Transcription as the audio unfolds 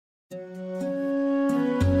In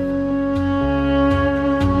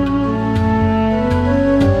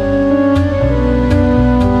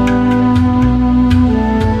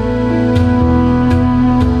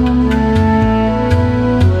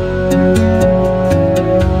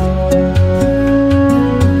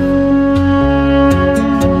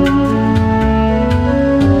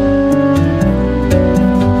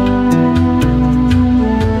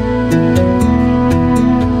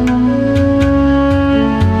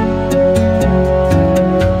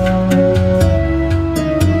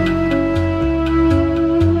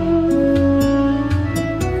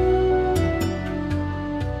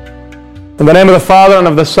the name of the Father, and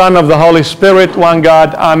of the Son, and of the Holy Spirit, one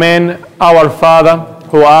God, Amen. Our Father,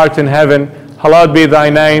 who art in heaven, hallowed be thy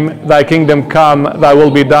name. Thy kingdom come, thy will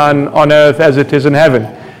be done on earth as it is in heaven.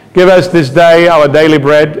 Give us this day our daily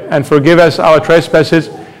bread, and forgive us our trespasses,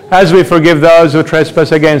 as we forgive those who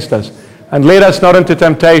trespass against us. And lead us not into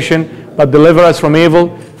temptation, but deliver us from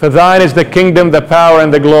evil. For thine is the kingdom, the power,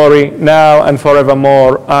 and the glory, now and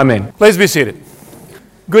forevermore. Amen. Please be seated.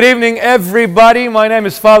 Good evening, everybody. My name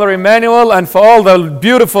is Father Emmanuel, and for all the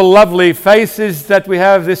beautiful, lovely faces that we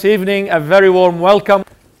have this evening, a very warm welcome.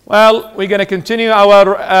 Well, we're going to continue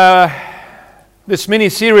our this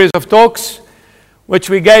mini-series of talks, which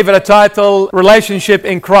we gave it a title, Relationship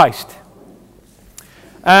in Christ.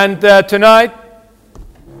 And tonight,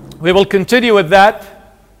 we will continue with that,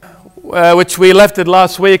 which we left it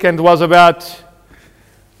last week, and was about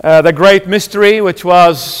the great mystery, which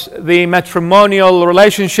was the matrimonial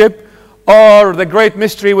relationship, or the great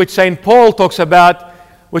mystery which St. Paul talks about,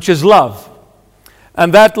 which is love.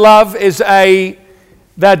 And that love is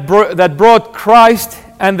that brought Christ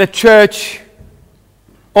and the church,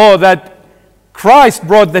 or that Christ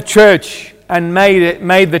brought the church and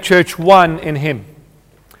made the church one in Him.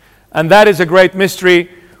 And that is a great mystery,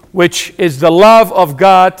 which is the love of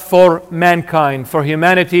God for mankind, for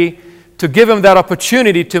humanity, to give Him that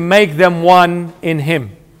opportunity to make them one in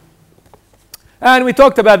Him. And we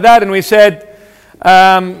talked about that, and we said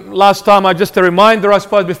last time, just a reminder, I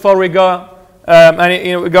suppose, before we go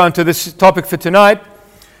we go into this topic for tonight.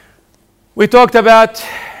 We talked about,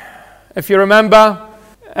 if you remember,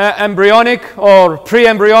 embryonic or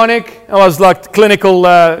pre-embryonic. It was like clinical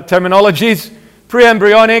terminologies.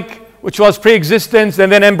 Pre-embryonic, which was pre-existence,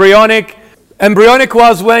 and then embryonic. Embryonic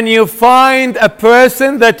was when you find a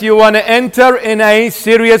person that you want to enter in a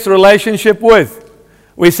serious relationship with.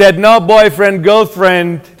 We said no boyfriend,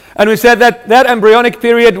 girlfriend. And we said that embryonic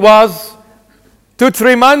period was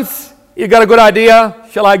 2-3 months. You got a good idea.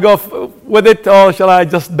 Shall I go with it, or shall I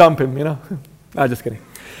just dump him, No, just kidding.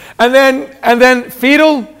 And then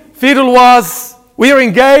fetal was, we are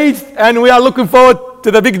engaged and we are looking forward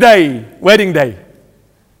to the big day, wedding day.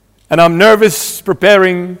 And I'm nervous,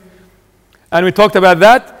 preparing. And we talked about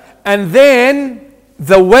that. And then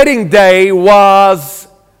the wedding day was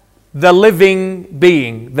the living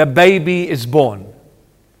being. The baby is born.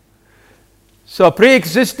 So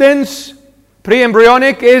pre-existence,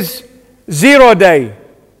 pre-embryonic is 0 day,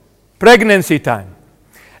 pregnancy time.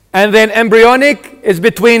 And then embryonic is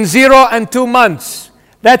between 0 and 2 months.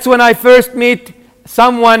 That's when I first meet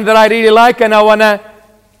someone that I really like, and I want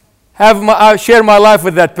to share my life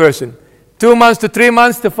with that person. 2 months to 3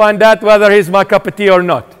 months to find out whether he's my cup of tea or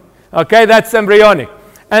not. Okay, that's embryonic.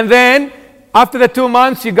 And then after the 2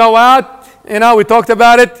 months, you go out. We talked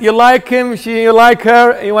about it. You like him, you like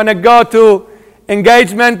her. You want to go to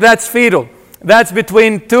engagement. That's fetal. That's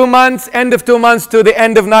between 2 months, end of 2 months to the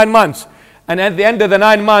end of 9 months. And at the end of the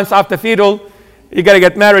 9 months after fetal, you got to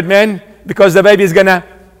get married, man, because the baby is going to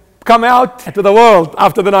come out to the world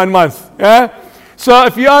after the 9 months. Yeah? So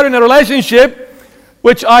if you are in a relationship,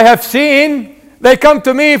 which I have seen, they come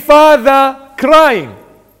to me, Father, crying.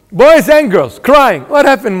 Boys and girls, crying. What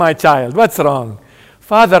happened, my child? What's wrong?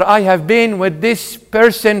 Father, I have been with this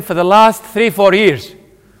person for the last 3-4 years.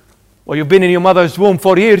 Well, you've been in your mother's womb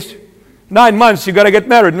 4 years. 9 months, you got to get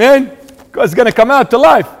married, man. Because it's going to come out to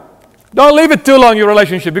life. Don't leave it too long, your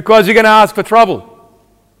relationship, because you're going to ask for trouble.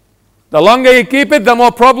 The longer you keep it, the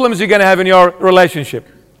more problems you're going to have in your relationship.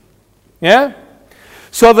 Yeah?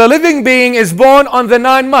 So the living being is born on the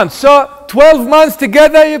 9 months. So 12 months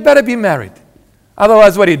together, you better be married.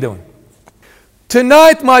 Otherwise, what are you doing?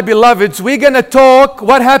 Tonight, my beloveds, we're going to talk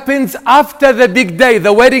what happens after the big day,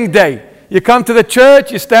 the wedding day. You come to the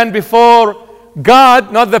church, you stand before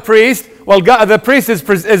God, not the priest. Well, God, the priest is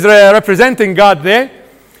representing God there.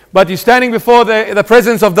 But you're standing before the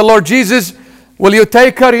presence of the Lord Jesus. Will you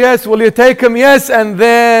take her? Yes. Will you take him? Yes. And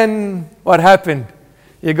then what happened?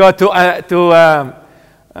 You go to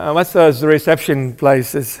what's those reception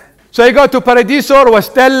places? So you go to Paradiso or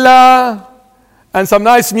Stella, and some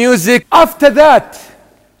nice music. After that,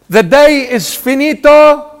 the day is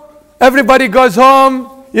finito. Everybody goes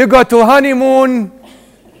home. You go to honeymoon,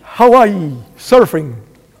 Hawaii, surfing.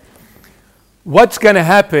 What's going to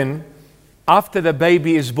happen after the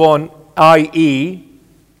baby is born, i.e.,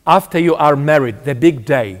 after you are married, the big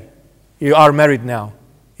day? You are married now.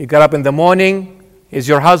 You get up in the morning, he's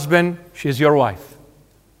your husband, she's your wife.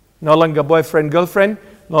 No longer boyfriend, girlfriend,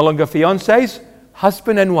 no longer fiancés,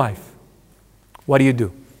 husband and wife. What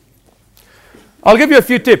do? I'll give you a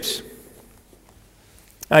few tips.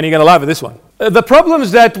 And you're going to laugh at this one. The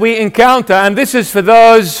problems that we encounter, and this is for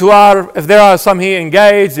those who are, if there are some here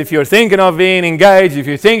engaged, if you're thinking of being engaged, if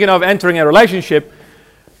you're thinking of entering a relationship,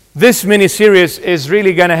 this mini-series is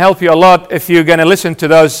really going to help you a lot if you're going to listen to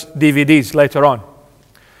those DVDs later on.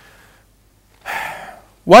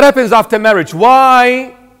 What happens after marriage?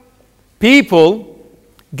 Why people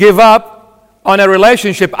give up on a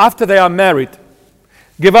relationship after they are married?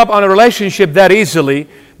 Give up on a relationship that easily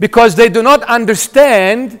because they do not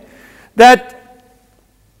understand that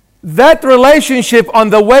relationship on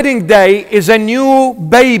the wedding day is a new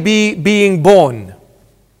baby being born.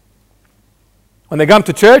 When they come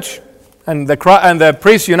to church and the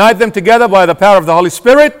priests unite them together by the power of the Holy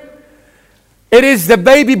Spirit, it is the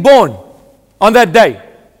baby born on that day.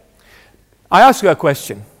 I ask you a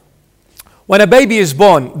question. When a baby is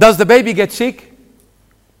born, does the baby get sick?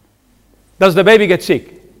 Does the baby get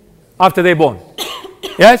sick after they're born?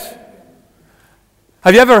 Yes?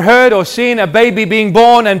 Have you ever heard or seen a baby being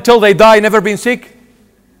born until they die never been sick?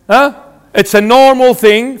 Huh? It's a normal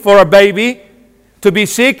thing for a baby to be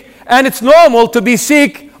sick, and it's normal to be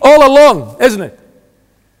sick all along, isn't it?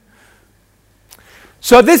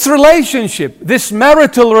 So this relationship, this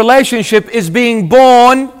marital relationship is being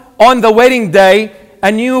born on the wedding day,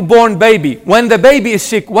 a newborn baby. When the baby is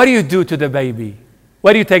sick, what do you do to the baby?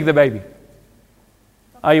 Where do you take the baby?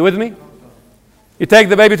 Are you with me? You take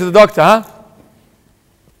the baby to the doctor, huh?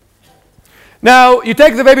 Now, you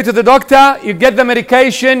take the baby to the doctor, you get the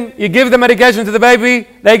medication, you give the medication to the baby,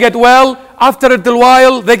 they get well. After a little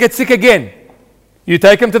while, they get sick again. You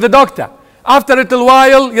take them to the doctor. After a little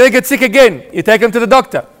while, they get sick again. You take them to the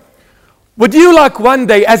doctor. Would you like one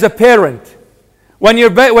day as a parent, when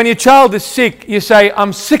your child is sick, you say,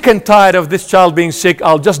 I'm sick and tired of this child being sick,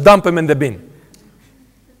 I'll just dump him in the bin?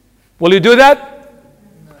 Will you do that?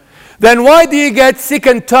 No. Then why do you get sick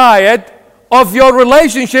and tired of your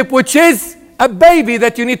relationship, which is a baby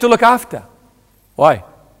that you need to look after? Why?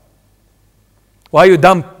 Why you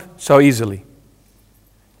dump so easily?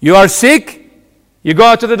 You are sick, you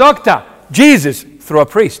go to the doctor. Jesus, through a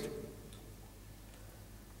priest.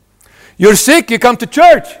 You're sick, you come to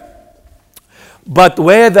church. But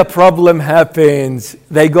where the problem happens,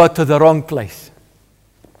 they go to the wrong place.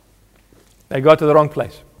 They go to the wrong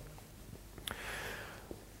place.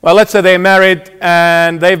 Well, let's say they're married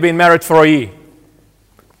and they've been married for a year.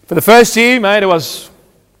 For the first year, man, it was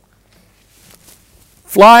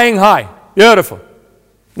flying high. Beautiful.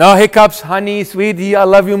 No hiccups. Honey, sweetie, I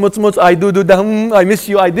love you, much, much. I do the I miss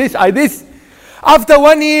you, I this. After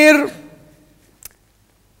 1 year,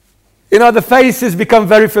 the faces become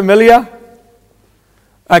very familiar.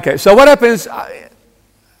 Okay, so what happens?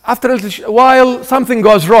 After a little while, something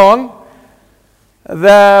goes wrong.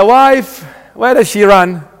 The wife, where does she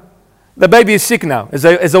run? The baby is sick now. It's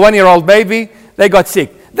a 1-year-old baby. They got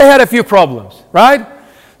sick. They had a few problems, right?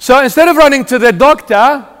 So instead of running to the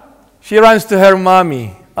doctor, she runs to her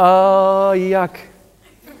mommy. Oh, yuck.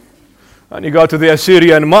 And you go to the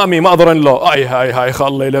Assyrian mommy, mother-in-law. Ay,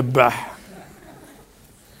 khalli labbah.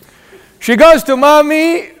 She goes to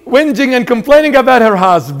mommy, whinging and complaining about her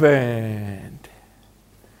husband.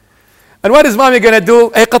 And what is mommy going to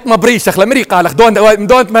do?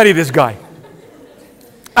 Don't marry this guy.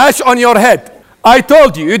 Ash on your head. I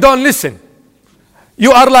told you, you don't listen.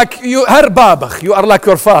 You are like, you are like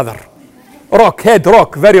your father. Rock, head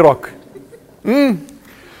rock, very rock.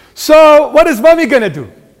 So what is mommy going to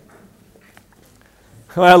do?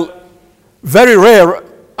 Well, very rare,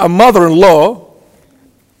 a mother-in-law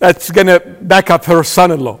that's going to back up her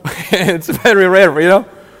son-in-law. It's very rare,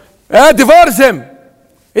 divorce him.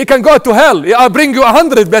 He can go to hell. I'll bring you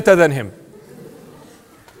 100 better than him.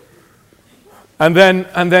 And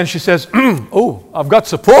then she says, oh, I've got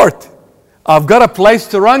support. I've got a place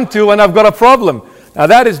to run to and I've got a problem. Now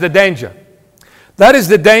that is the danger. That is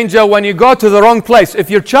the danger when you go to the wrong place. If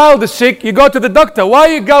your child is sick, you go to the doctor. Why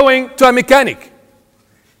are you going to a mechanic?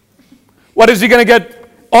 What is he going to get?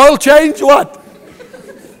 Oil change? What?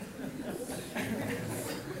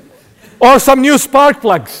 Or some new spark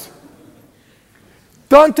plugs.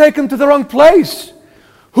 Don't take him to the wrong place.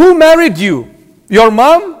 Who married you? Your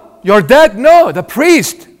mom Your dad? No, the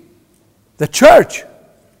priest. The church.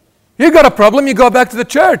 You got a problem, you go back to the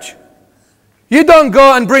church. You don't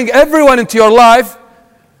go and bring everyone into your life,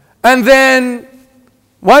 and then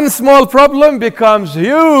one small problem becomes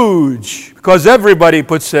huge because everybody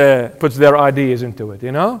puts their ideas into it,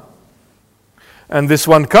 you know? And this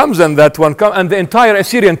one comes and that one comes, and the entire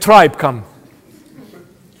Assyrian tribe come.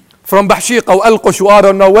 From Bahshiq or Al-Qush, I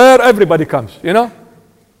don't know where, everybody comes, you know?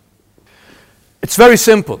 It's very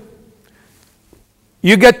simple.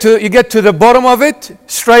 You get to the bottom of it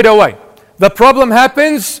straight away. The problem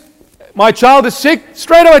happens, my child is sick,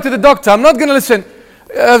 straight away to the doctor. I'm not going to listen.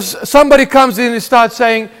 Somebody comes in and starts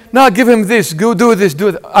saying, no, give him this, go do this,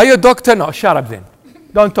 do that. Are you a doctor? No, shut up then.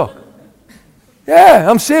 Don't talk. Yeah,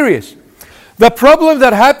 I'm serious. The problem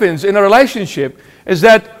that happens in a relationship is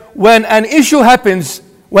that when an issue happens,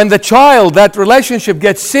 when the child, that relationship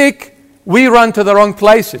gets sick, we run to the wrong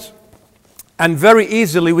places. And very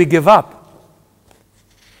easily we give up.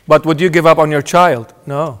 But would you give up on your child?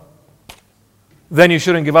 No. Then you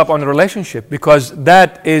shouldn't give up on the relationship because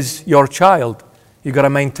that is your child. You got to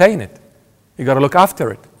maintain it. You got to look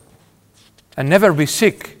after it. And never be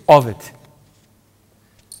sick of it.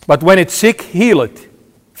 But when it's sick, heal it.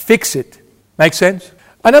 Fix it. Make sense?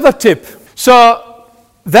 Another tip. So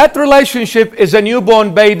that relationship is a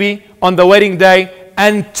newborn baby on the wedding day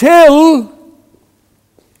until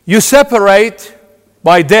you separate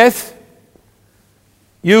by death.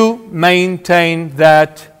 You maintain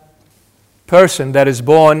that person that is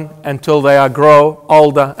born until they grow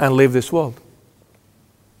older and leave this world.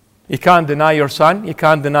 You can't deny your son. You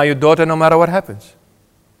can't deny your daughter no matter what happens.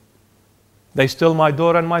 They're still my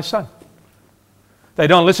daughter and my son. They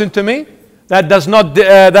don't listen to me. That does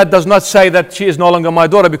not say that she is no longer my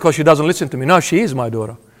daughter because she doesn't listen to me. No, she is my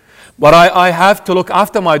daughter. But I have to look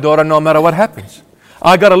after my daughter no matter what happens.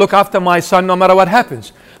 I got to look after my son no matter what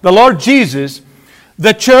happens. The Lord Jesus,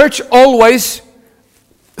 the church always,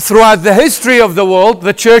 throughout the history of the world,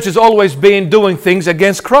 the church has always been doing things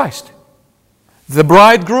against Christ. The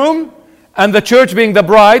bridegroom and the church being the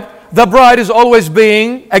bride is always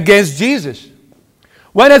being against Jesus.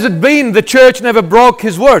 When has it been the church never broke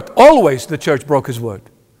his word? Always the church broke his word.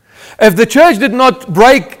 If the church did not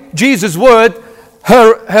break Jesus' word,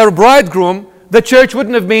 her bridegroom, the church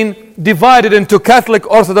wouldn't have been divided into Catholic,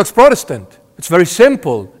 Orthodox, Protestant. It's very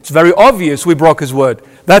simple. It's very obvious we broke his word.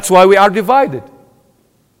 That's why we are divided.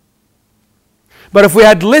 But if we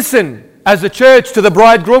had listened as a church to the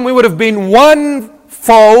bridegroom, we would have been one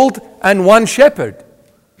fold and one shepherd.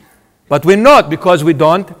 But we're not because we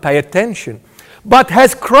don't pay attention. But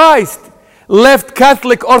has Christ left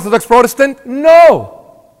Catholic, Orthodox, Protestant?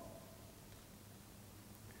 No.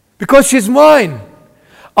 Because she's mine.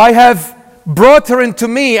 I have brought her into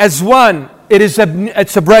me as one. It's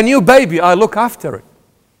a brand new baby. I look after it.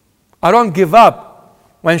 I don't give up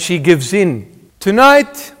when she gives in.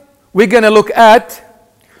 Tonight, we're going to look at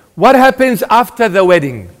what happens after the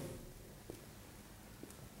wedding.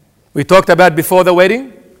 We talked about before the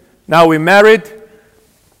wedding. Now we're married,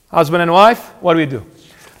 husband and wife. What do?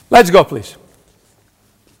 Let's go, please.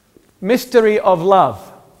 Mystery of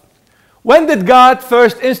love. When did God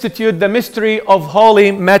first institute the mystery of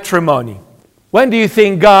holy matrimony? When do you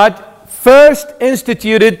think God first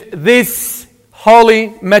instituted this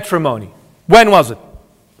holy matrimony? When was it?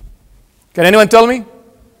 Can anyone tell me?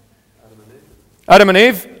 Adam and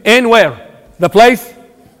Eve. In where? The place?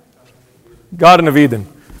 Garden of Eden.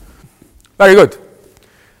 Very good.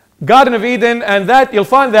 Garden of Eden, and that you'll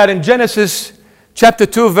find that in Genesis chapter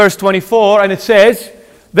 2, verse 24, and it says,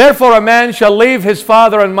 "Therefore a man shall leave his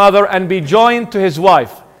father and mother and be joined to his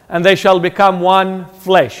wife, and they shall become one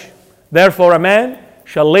flesh." Therefore a man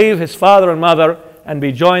shall leave his father and mother and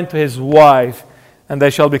be joined to his wife, and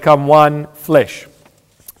they shall become one flesh.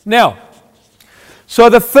 Now, so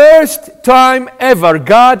the first time ever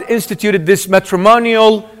God instituted this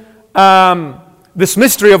matrimonial, this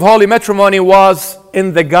mystery of holy matrimony was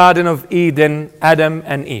in the Garden of Eden, Adam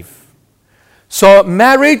and Eve. So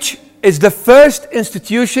marriage is the first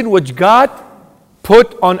institution which God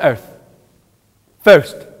put on earth.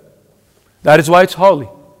 First. That is why it's holy.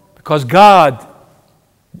 Because God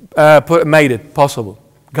made it possible.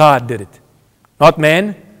 God did it. Not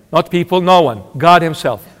man, not people, no one. God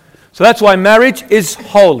himself. So that's why marriage is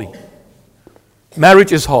holy.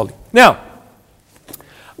 Marriage is holy. Now,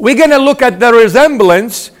 we're going to look at the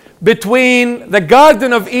resemblance between the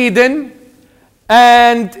Garden of Eden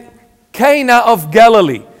and Cana of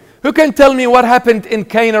Galilee. Who can tell me what happened in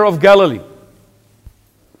Cana of Galilee?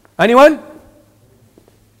 Anyone?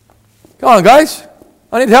 Come on, guys.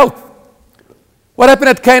 I need help. What happened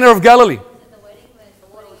at Cana of Galilee?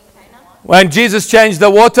 when Jesus changed the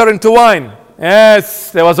water into wine.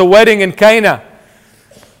 Yes, there was a wedding in Cana.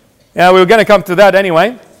 Yeah, we were going to come to that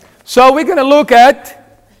anyway. So we're going to look at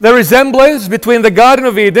the resemblance between the Garden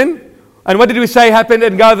of Eden. And what did we say happened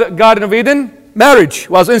in Garden of Eden? Marriage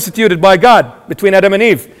was instituted by God between Adam and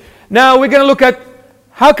Eve. Now we're going to look at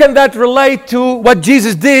how can that relate to what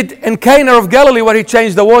Jesus did in Cana of Galilee where he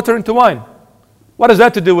changed the water into wine. What has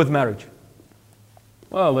that to do with marriage?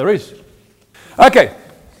 Well, there is. Okay.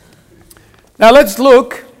 Now let's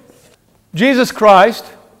look. Jesus Christ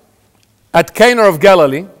at Cana of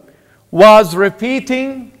Galilee was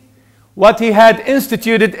repeating what he had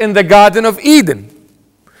instituted in the Garden of Eden.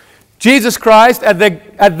 Jesus Christ at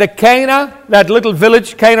the Cana, that little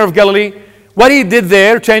village, Cana of Galilee, what he did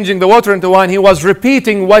there, changing the water into wine, he was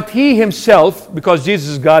repeating what he himself, because Jesus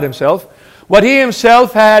is God himself, what he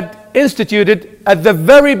himself had instituted at the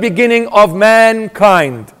very beginning of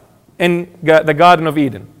mankind in the Garden of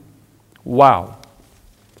Eden. Wow.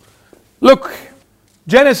 Look,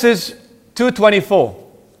 Genesis 2:24.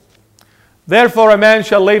 Therefore a man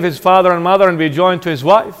shall leave his father and mother and be joined to his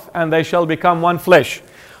wife, and they shall become one flesh.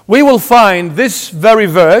 We will find this very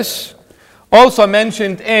verse also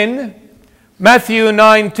mentioned in Matthew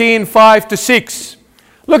 19:5-6.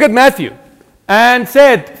 Look at Matthew. And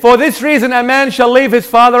said, for this reason a man shall leave his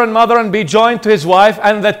father and mother and be joined to his wife,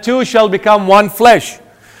 and the two shall become one flesh.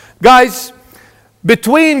 Guys,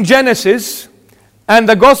 between Genesis and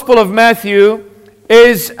the Gospel of Matthew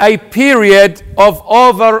is a period of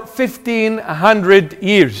over 1,500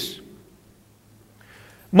 years.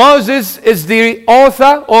 Moses is the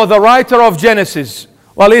author or the writer of Genesis.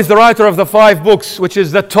 Well, he's the writer of the 5 books, which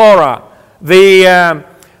is the Torah, the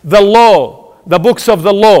law, the books of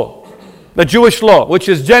the law, the Jewish law, which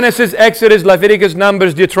is Genesis, Exodus, Leviticus,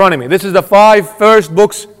 Numbers, Deuteronomy. This is the 5 first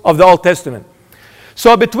books of the Old Testament.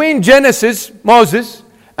 So between Genesis, Moses,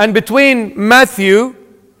 and between Matthew,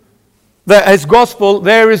 his gospel,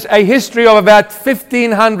 there is a history of about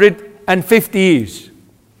 1,550 years,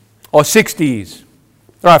 or 60 years,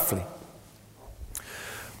 roughly.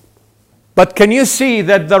 But can you see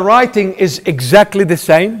that the writing is exactly the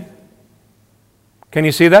same? Can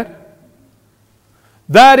you see that?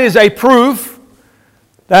 That is a proof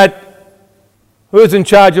that who is in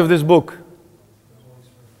charge of this book?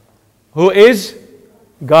 Who is?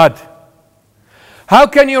 God. How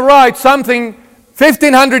can you write something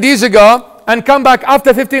 1,500 years ago and come back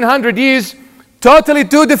after 1,500 years, totally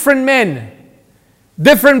two different men,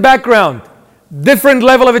 different background, different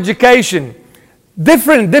level of education,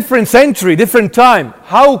 different century, different time?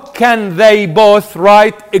 How can they both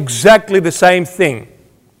write exactly the same thing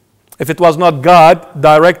if it was not God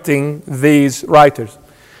directing these writers?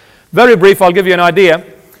 Very brief, I'll give you an idea.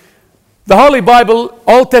 The Holy Bible,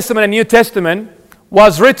 Old Testament and New Testament,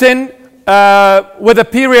 was written with a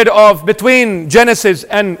period of between Genesis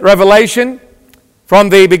and Revelation. From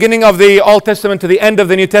the beginning of the Old Testament to the end of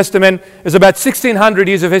the New Testament is about 1,600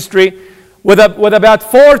 years of history with about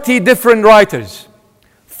 40 different writers.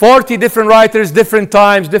 40 different writers, different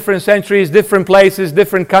times, different centuries, different places,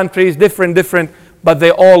 different countries, different, but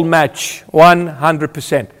they all match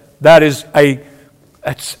 100%. That is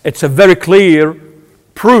it's a very clear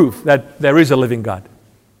proof that there is a living God.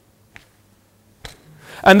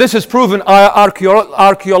 And this is proven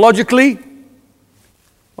archaeologically.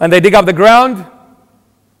 When they dig up the ground,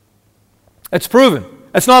 it's proven.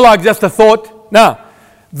 It's not like just a thought. No.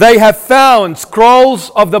 They have found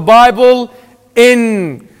scrolls of the Bible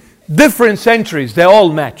in different centuries. They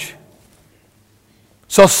all match.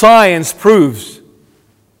 So science proves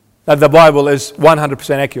that the Bible is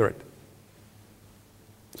 100% accurate.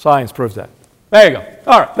 Science proves that. There you go.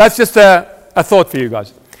 All right. That's just a thought for you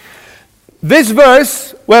guys. This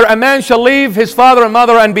verse, where a man shall leave his father and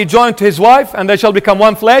mother and be joined to his wife, and they shall become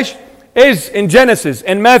one flesh, is in Genesis,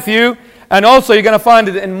 in Matthew, and also you're going to find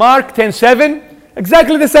it in Mark 10:7.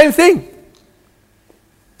 Exactly the same thing.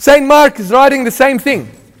 St. Mark is writing the same thing.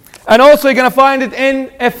 And also you're going to find it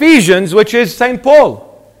in Ephesians, which is St.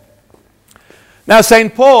 Paul. Now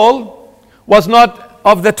St. Paul was not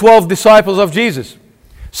of the 12 disciples of Jesus.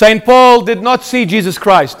 St. Paul did not see Jesus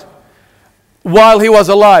Christ while he was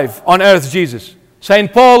alive on earth, Jesus.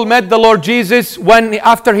 St. Paul met the Lord Jesus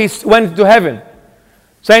after he went to heaven.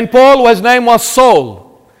 St. Paul, his name was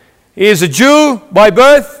Saul. He is a Jew by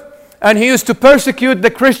birth, and he used to persecute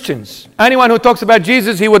the Christians. Anyone who talks about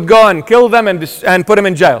Jesus, he would go and kill them and put them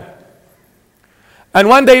in jail. And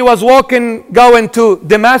one day he was going to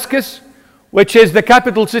Damascus, which is the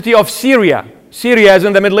capital city of Syria. Syria is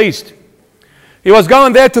in the Middle East. He was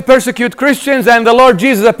going there to persecute Christians, and the Lord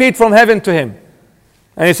Jesus appeared from heaven to him.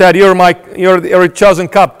 And he said, you're a chosen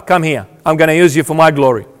cup, come here. I'm going to use you for my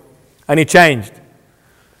glory. and he changed.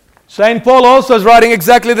 St. Paul also is writing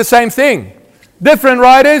exactly the same thing. Different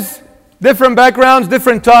writers, different backgrounds,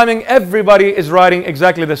 different timing. Everybody is writing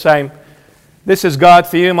exactly the same. This is God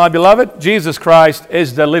for you, my beloved. Jesus Christ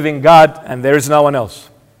is the living God, and there is no one else.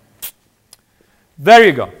 There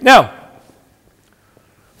you go. Now,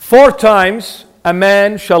 4 times a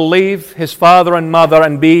man shall leave his father and mother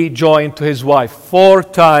and be joined to his wife. 4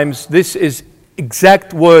 times. This is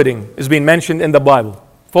exact wording is being mentioned in the Bible.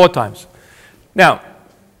 4 times. Now,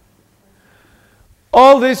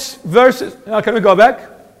 all these verses, can we go back?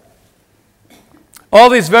 All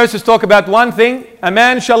these verses talk about one thing. A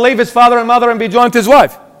man shall leave his father and mother and be joined to his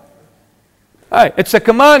wife. Hey, it's a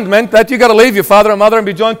commandment that you got to leave your father and mother and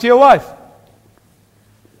be joined to your wife.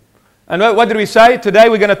 And what did we say? Today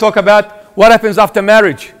we're going to talk about what happens after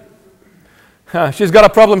marriage. She's got a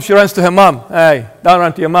problem, she runs to her mom. Hey, don't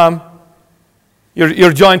run to your mom.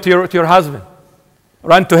 You're joined to your husband.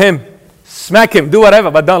 Run to him. Smack him. Do whatever,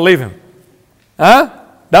 but don't leave him.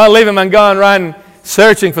 Don't leave him and go and run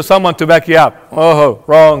searching for someone to back you up. Oh,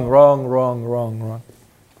 wrong.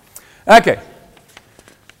 Okay.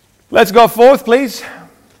 Let's go forth, please.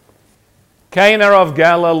 Cana of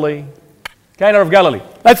Galilee. Cana of Galilee.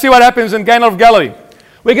 Let's see what happens in Cana of Galilee.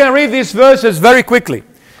 We're going to read these verses very quickly.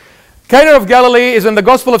 Cana of Galilee is in the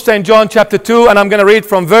Gospel of St. John chapter 2, and I'm going to read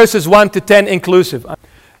from verses 1 to 10 inclusive.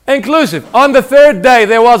 Inclusive. On the 3rd day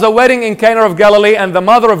there was a wedding in Cana of Galilee, and the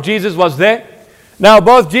mother of Jesus was there. Now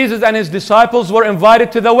both Jesus and his disciples were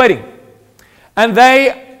invited to the wedding. And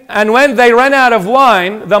when they ran out of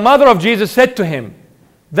wine, the mother of Jesus said to him,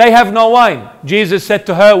 "They have no wine." Jesus said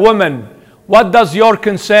to her, "Woman, what does your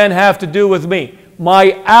concern have to do with me?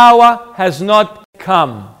 My hour has not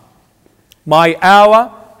come. My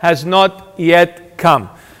hour has not yet come."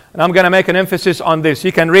 And I'm going to make an emphasis on this.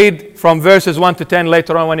 You can read from verses 1 to 10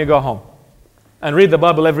 later on when you go home. And read the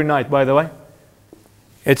Bible every night, by the way.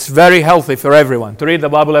 It's very healthy for everyone to read the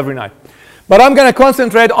Bible every night. But I'm going to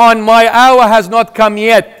concentrate on my hour has not come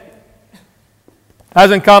yet.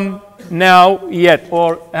 Hasn't come now yet,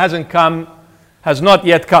 or has not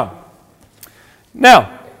yet come.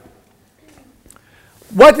 Now,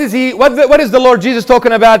 what is the Lord Jesus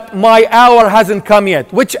talking about? My hour hasn't come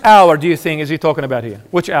yet. Which hour do you think is he talking about here?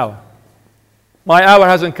 Which hour? My hour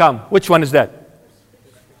hasn't come. Which one is that?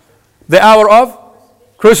 The hour of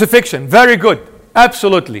crucifixion. Very good.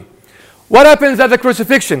 Absolutely. What happens at the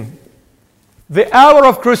crucifixion? The hour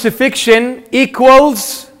of crucifixion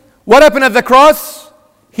equals what happened at the cross?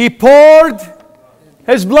 He poured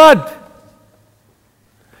his blood.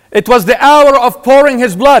 It was the hour of pouring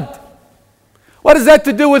his blood. What is that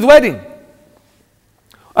to do with wedding?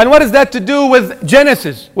 And what is that to do with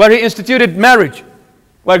Genesis, where he instituted marriage,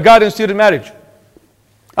 where God instituted marriage?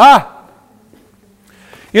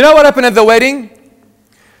 You know what happened at the wedding?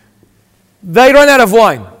 They ran out of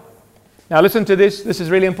wine. Now listen to this. This is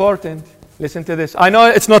really important. Listen to this. I know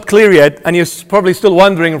it's not clear yet, and you're probably still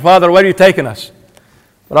wondering, Father, where are you taking us?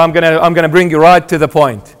 But I'm gonna bring you right to the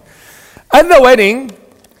point. At the wedding,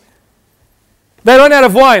 they ran out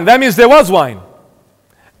of wine. That means there was wine.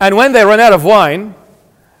 And when they ran out of wine,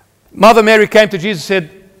 Mother Mary came to Jesus and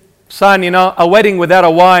said, "Son, a wedding without a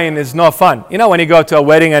wine is no fun." You know when you go to a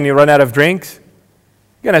wedding and you run out of drinks?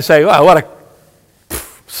 You're going to say, "Wow, what a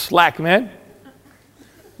slack, man.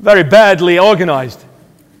 Very badly organized.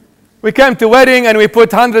 We came to wedding and we put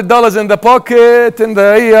 $100 in the pocket, in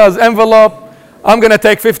the envelope. I'm going to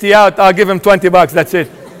take 50 out. I'll give him $20. That's it."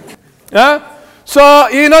 So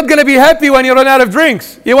you're not going to be happy when you run out of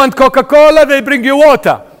drinks. You want Coca-Cola, they bring you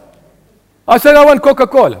water. I said, I want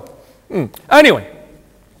Coca-Cola. Anyway,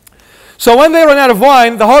 so when they ran out of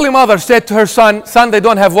wine, the Holy Mother said to her son, "Son, they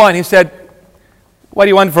don't have wine." He said, "What do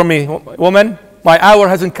you want from me, woman? My hour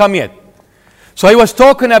hasn't come yet." So he was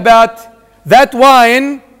talking about that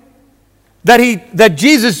wine that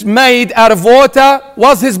Jesus made out of water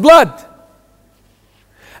was his blood.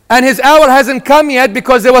 And his hour hasn't come yet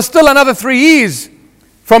because there was still another 3 years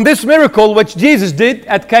from this miracle which Jesus did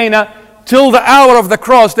at Cana till the hour of the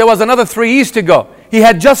cross. There was another 3 years to go. He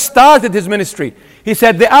had just started his ministry. He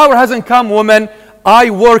said, "The hour hasn't come, woman. I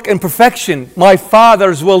work in perfection. My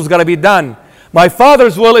Father's will is going to be done. My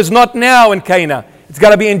Father's will is not now in Cana. It's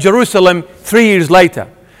got to be in Jerusalem 3 years later.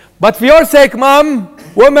 But for your sake, Mom,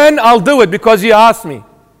 woman, I'll do it because you asked me.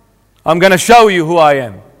 I'm going to show you who I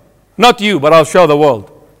am. Not you, but I'll show the world."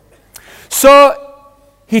 So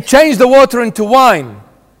he changed the water into wine.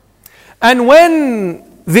 And when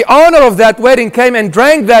the owner of that wedding came and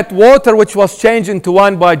drank that water which was changed into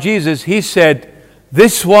wine by Jesus, he said,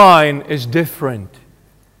 "This wine is different.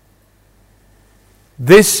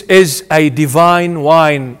 This is a divine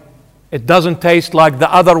wine. It doesn't taste like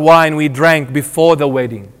the other wine we drank before the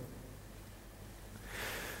wedding.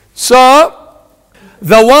 So,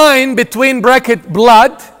 the wine between bracket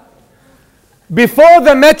blood before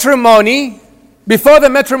the matrimony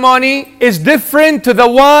is different to the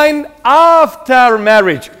wine after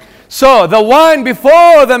marriage. So, the wine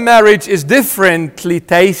before the marriage is differently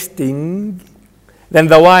tasting than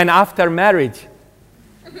the wine after marriage.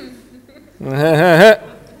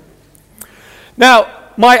 Now,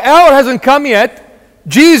 my hour hasn't come yet.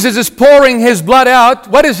 Jesus is pouring his blood out.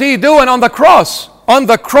 What is he doing on the cross? On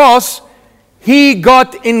the cross, he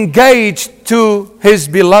got engaged to his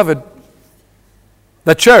beloved,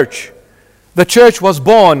 the church. The church was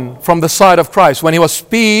born from the side of Christ. When he was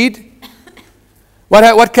speed,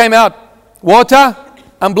 what came out? Water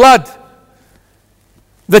and blood.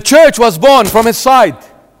 The church was born from his side.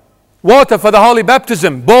 Water for the holy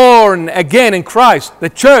baptism, born again in Christ. The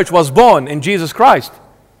church was born in Jesus Christ.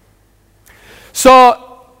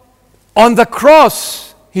 So, on the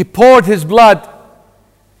cross, he poured his blood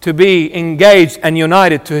to be engaged and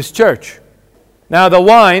united to his church. Now, the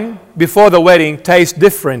wine before the wedding tastes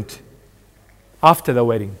different after the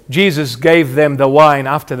wedding. Jesus gave them the wine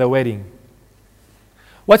after the wedding.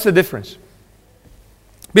 What's the difference?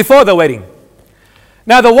 Before the wedding.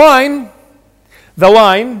 Now, the wine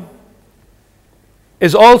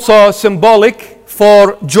is also symbolic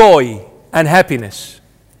for joy and happiness.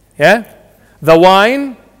 Yeah? The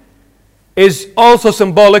wine is also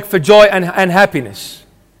symbolic for joy and happiness.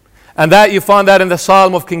 And that you find that in the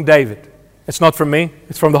Psalm of King David. It's not from me,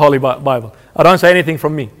 it's from the Holy Bible. I don't say anything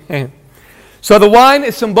from me. So the wine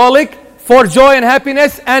is symbolic for joy and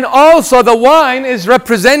happiness, and also the wine is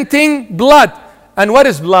representing blood. And what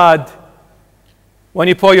is blood? When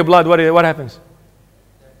you pour your blood, what happens?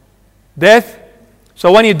 Death.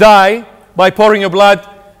 So when you die by pouring your blood,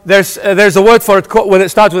 there's a word for it when it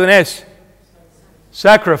starts with an S.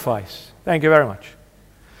 Sacrifice. Thank you very much.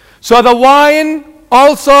 So the wine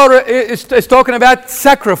also is talking about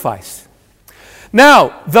sacrifice.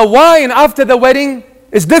 Now, the wine after the wedding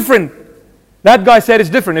is different. That guy said it's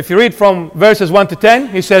different. If you read from verses 1 to 10,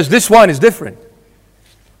 he says this wine is different.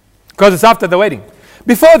 Because it's after the wedding.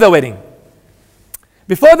 Before the wedding,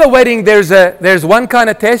 there's one kind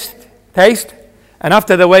of taste, and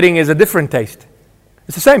after the wedding is a different taste.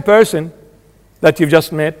 It's the same person that you've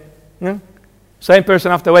just met. Yeah? Same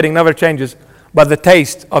person after the wedding never changes, but the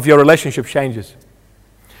taste of your relationship changes.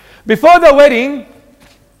 Before the wedding,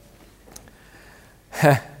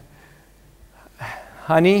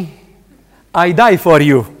 honey, I die for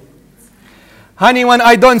you. Honey, when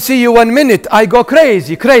I don't see you 1 minute, I go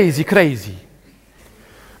crazy.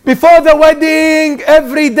 Before the wedding,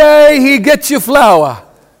 every day he gets you flower.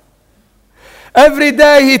 Every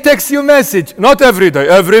day he texts you message. Not every day,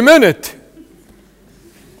 every minute.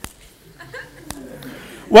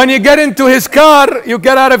 When you get into his car, you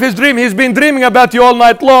get out of his dream. He's been dreaming about you all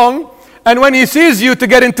night long. And when he sees you to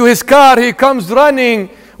get into his car, he comes running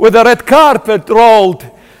with a red carpet rolled.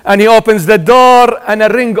 And he opens the door and a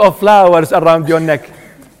ring of flowers around your neck.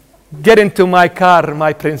 Get into my car,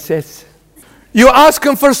 my princess. You ask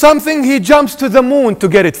him for something, he jumps to the moon to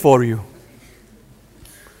get it for you.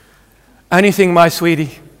 Anything, my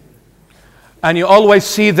sweetie. And you always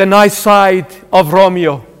see the nice side of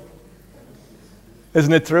Romeo.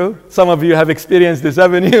 Isn't it true? Some of you have experienced this,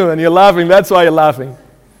 haven't you? And you're laughing. That's why you're laughing.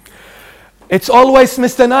 It's always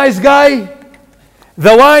Mr. Nice Guy.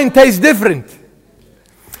 The wine tastes different.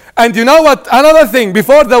 And you know what? Another thing.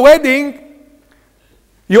 Before the wedding,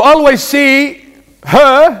 you always see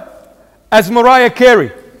her as Mariah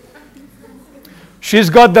Carey. She's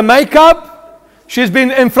got the makeup. She's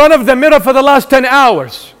been in front of the mirror for the last 10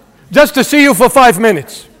 hours just to see you for 5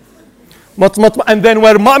 minutes. And then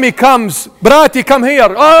where mommy comes, Brati, come here.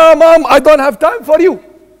 Oh, mom, I don't have time for you.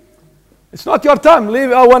 It's not your time.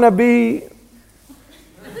 Leave. I want to be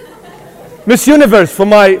Miss Universe for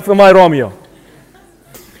my Romeo.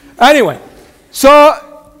 Anyway,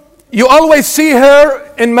 so you always see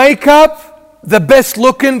her in makeup, the best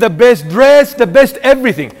looking, the best dressed, the best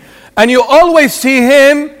everything. And you always see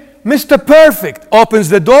him, Mr. Perfect, opens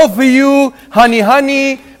the door for you,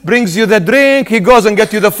 honey, brings you the drink, he goes and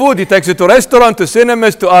gets you the food, he takes you to restaurant, to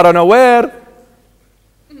cinemas, to I don't know where.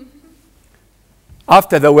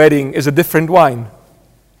 After the wedding is a different wine.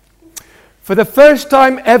 For the first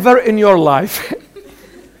time ever in your life,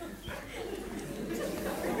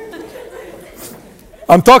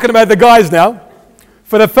 I'm talking about the guys now.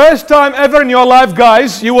 For the first time ever in your life,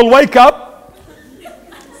 guys, you will wake up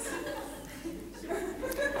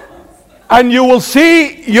and you will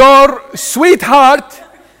see your sweetheart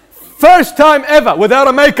first time ever without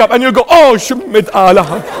a makeup, and you'll go, oh, Shummit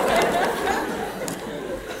Allah.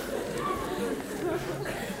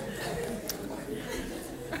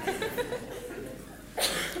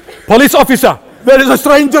 Police officer, there is a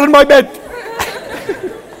stranger in my bed.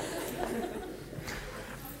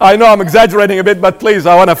 I know I'm exaggerating a bit, but please,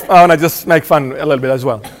 I want to just make fun a little bit as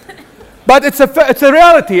well. But it's a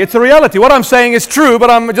reality. It's a reality. What I'm saying is true, but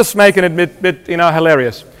I'm just making it a bit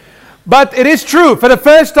hilarious. But it is true. For the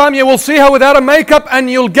first time, you will see her without a makeup, and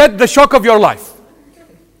you'll get the shock of your life.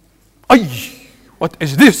 Ay, what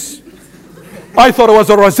is this? I thought it was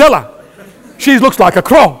a Rosella. She looks like a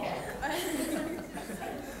crow.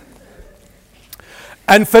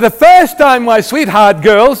 And for the first time, my sweetheart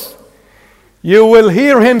girls, you will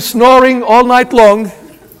hear him snoring all night long.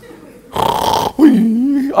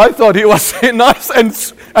 I thought he was nice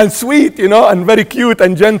and sweet, and very cute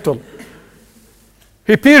and gentle.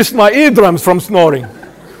 He pierced my eardrums from snoring.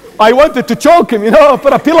 I wanted to choke him,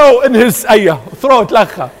 put a pillow in his throat.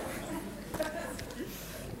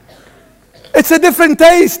 It's a different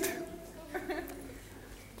taste.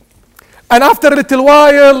 And after a little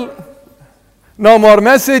while, no more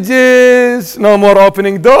messages, no more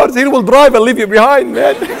opening doors. He will drive and leave you behind,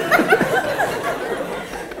 man.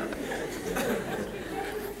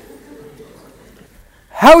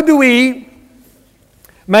 How do we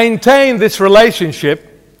maintain this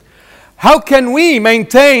relationship? How can we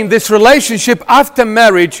maintain this relationship after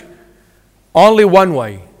marriage? Only one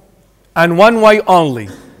way, and one way only.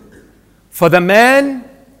 For the man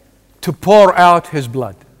to pour out his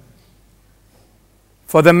blood.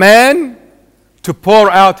 For the man to pour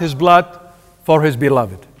out his blood for his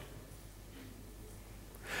beloved.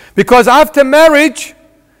 Because after marriage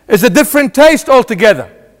is a different taste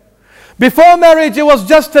altogether. Before marriage, it was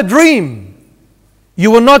just a dream. You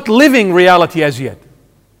were not living reality as yet.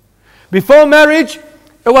 Before marriage,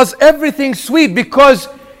 it was everything sweet because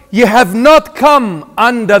you have not come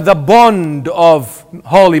under the bond of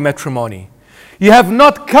holy matrimony. You have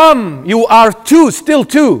not come, you are still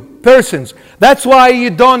two persons. That's why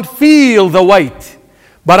you don't feel the weight.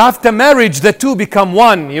 But after marriage, the two become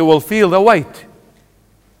one. You will feel the weight.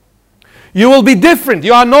 You will be different.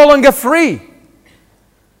 You are no longer free.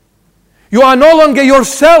 You are no longer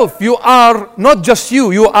yourself. You are not just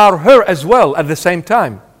you. You are her as well at the same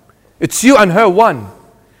time. It's you and her one.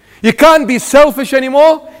 You can't be selfish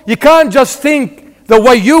anymore. You can't just think the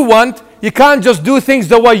way you want. You can't just do things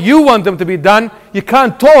the way you want them to be done. You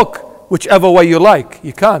can't talk whichever way you like.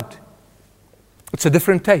 You can't. It's a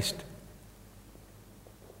different taste.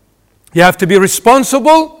 You have to be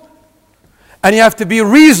responsible, and you have to be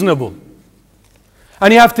reasonable,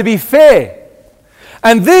 and you have to be fair.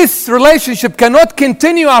 And this relationship cannot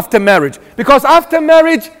continue after marriage, because after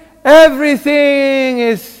marriage, everything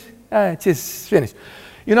is just finished.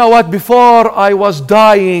 You know what? Before I was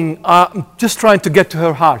dying, just trying to get to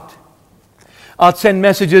her heart. I'd send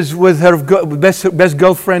messages with her best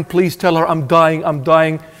girlfriend. Please tell her I'm dying, I'm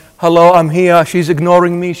dying. Hello, I'm here. She's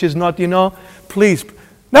ignoring me. She's not, Please.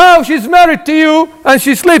 Now she's married to you and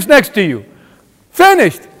she sleeps next to you.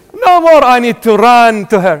 Finished. No more I need to run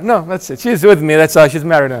to her. No, that's it. She's with me. That's how she's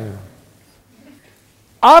married.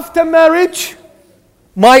 After marriage,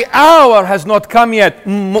 my hour has not come yet.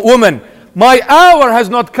 Woman, my hour has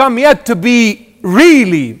not come yet to be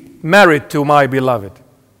really married to my beloved.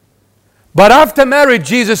 But after marriage,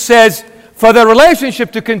 Jesus says, for the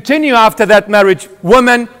relationship to continue after that marriage,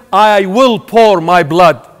 woman, I will pour my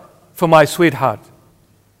blood for my sweetheart.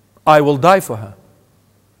 I will die for her.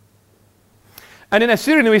 And in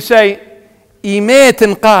Assyrian we say, Imet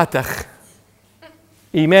qatach.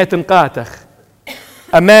 Imet qatach.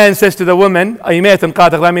 A man says to the woman, Imet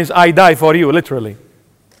qatach, that means I die for you, literally.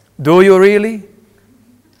 Do you really?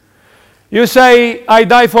 You say, I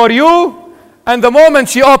die for you, and the moment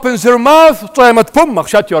she opens her mouth,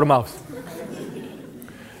 shut your mouth.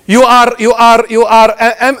 You are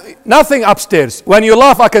nothing upstairs. When you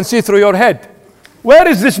laugh, I can see through your head. Where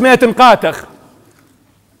is this Metin Qatach?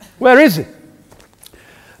 Where is it?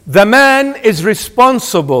 The man is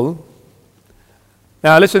responsible.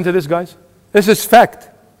 Now listen to this, guys. This is fact.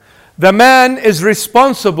 The man is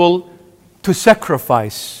responsible to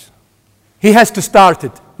sacrifice. He has to start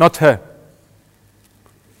it, not her.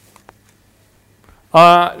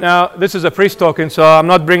 Now, this is a priest talking, so I'm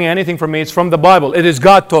not bringing anything from me. It's from the Bible. It is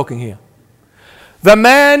God talking here. The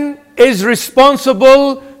man is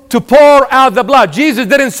responsible to pour out the blood. Jesus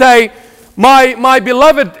didn't say, my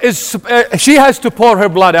beloved, she has to pour her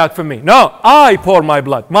blood out for me. No, I pour my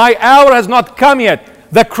blood. My hour has not come yet.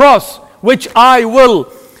 The cross, which I will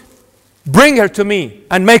bring her to me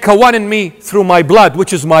and make her one in me through my blood,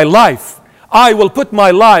 which is my life. I will put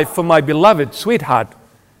my life for my beloved sweetheart,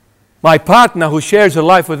 my partner who shares her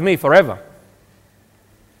life with me forever.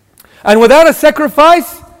 And without a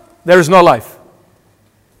sacrifice, there is no life.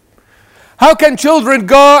 How can children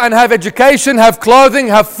go and have education, have clothing,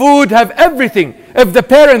 have food, have everything if the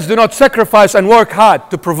parents do not sacrifice and work hard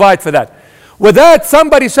to provide for that? Without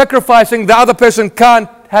somebody sacrificing, the other person can't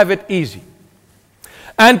have it easy.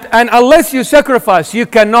 And unless you sacrifice, you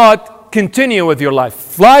cannot continue with your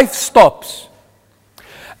life. Life stops.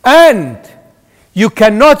 And you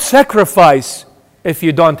cannot sacrifice if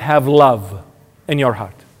you don't have love in your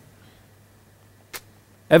heart.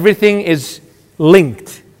 Everything is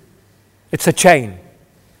linked. It's a chain.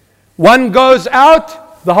 One goes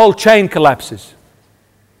out, the whole chain collapses.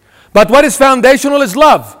 But what is foundational is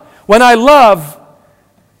love. When I love,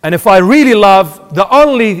 and if I really love, the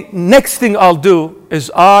only next thing I'll do is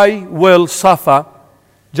I will suffer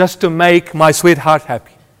just to make my sweetheart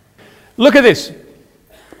happy. Look at this.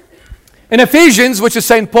 In Ephesians, which is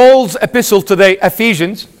St. Paul's epistle to the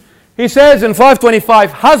Ephesians, he says in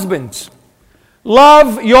 5:25, husbands,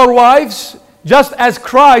 love your wives just as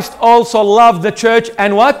Christ also loved the church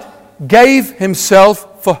and what? Gave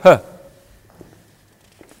himself for her.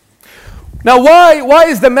 Now why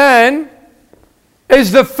is the man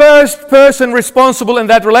is the first person responsible in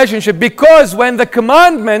that relationship? Because when the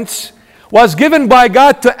commandments was given by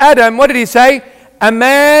God to Adam, what did he say? A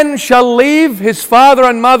man shall leave his father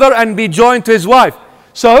and mother and be joined to his wife.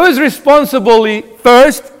 So who is responsible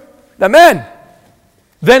first? The man.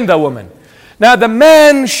 Then the woman. Now the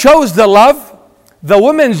man shows the love. The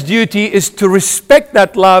woman's duty is to respect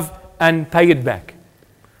that love and pay it back.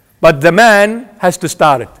 But the man has to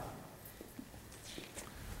start it.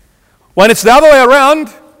 When it's the other way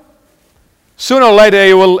around, sooner or later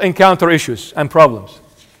you will encounter issues and problems.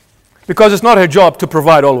 Because it's not her job to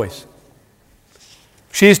provide always.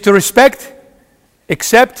 She is to respect,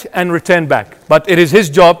 accept, and return back. But it is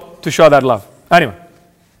his job to show that love. Anyway.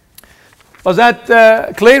 Was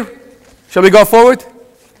that clear? Shall we go forward?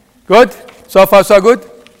 Good? So far so good?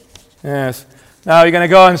 Yes. Now you're going to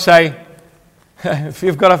go and say, if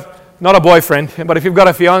you've got not a boyfriend, but if you've got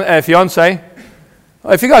a fiancé,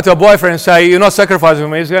 if you go to a boyfriend and say, you're not sacrificing for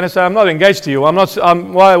me, he's going to say, I'm not engaged to you.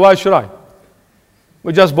 Why should I?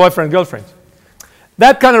 We're just boyfriend, girlfriend.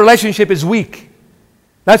 That kind of relationship is weak.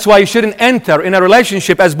 That's why you shouldn't enter in a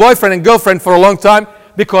relationship as boyfriend and girlfriend for a long time,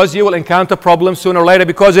 because you will encounter problems sooner or later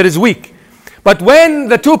because it is weak. But when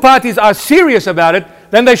the two parties are serious about it,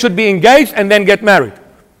 then they should be engaged and then get married.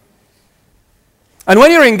 And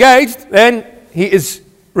when you're engaged, then he is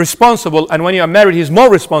responsible, and when you are married, he's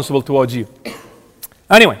more responsible towards you.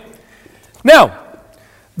 Anyway, now,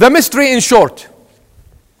 the mystery in short.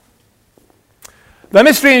 The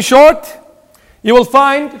mystery in short, you will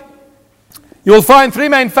find three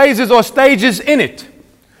main phases or stages in it.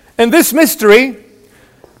 In this mystery,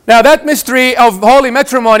 now that mystery of holy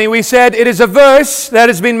matrimony, we said it is a verse that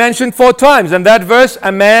has been mentioned 4 times. And that verse,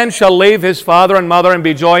 a man shall leave his father and mother and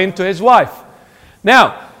be joined to his wife.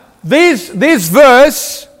 Now, in this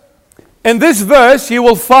verse, you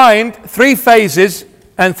will find 3 phases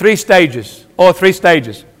and 3 stages, or 3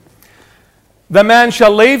 stages. The man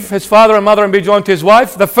shall leave his father and mother and be joined to his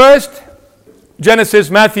wife. The first, Genesis,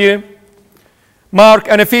 Matthew, Mark,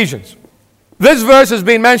 and Ephesians. This verse has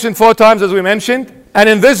been mentioned 4 times, as we mentioned. And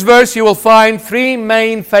in this verse, you will find 3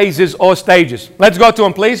 main phases or stages. Let's go to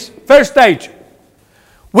them, please. First stage.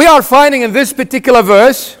 We are finding in this particular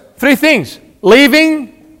verse 3 things.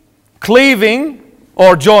 Leaving, cleaving,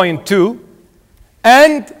 or joined to,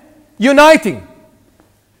 and uniting.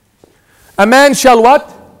 A man shall what?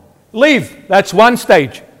 Leave. That's one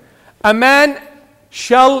stage. A man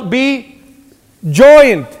shall be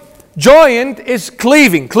joined. Joined is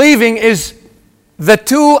cleaving. Cleaving is the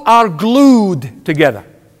two are glued together.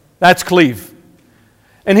 That's cleave.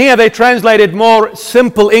 And here they translated more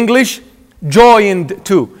simple English, joined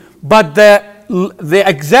to. But the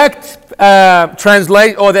exact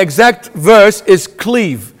the exact verse is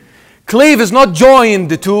cleave. Cleave is not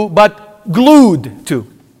joined to, but glued to.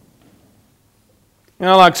 You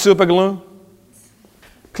know, like super glue.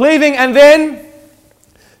 Cleaving, and then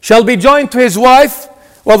shall be joined to his wife.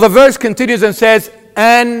 Well, the verse continues and says,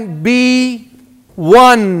 and be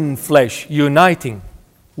one flesh, uniting.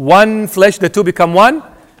 One flesh, the two become one.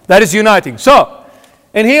 That is uniting. So,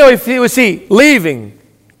 in here if you see leaving,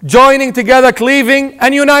 joining together, cleaving,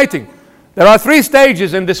 and uniting. There are 3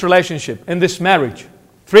 stages in this relationship, in this marriage.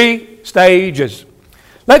 3 stages.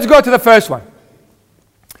 Let's go to the first one.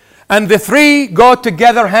 And the 3 go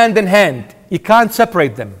together hand in hand. You can't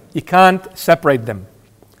separate them. You can't separate them.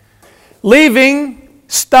 Leaving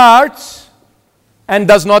starts and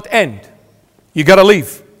does not end. You got to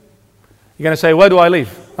leave. You're going to say, where do I leave?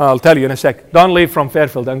 I'll tell you in a sec. Don't leave from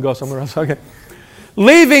Fairfield and go somewhere else. Okay.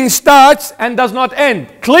 Leaving starts and does not end.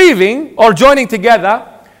 Cleaving or joining together,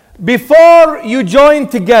 Before you join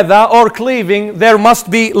together or cleaving, there must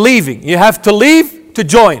be leaving. You have to leave to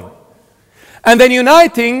join. And then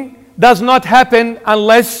uniting does not happen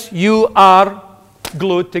unless you are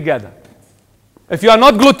glued together. If you are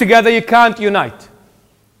not glued together, you can't unite.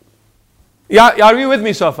 Yeah, are you with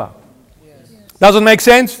me so far? Yes. Does it make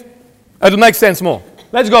sense? It'll make sense more.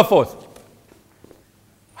 Let's go forth.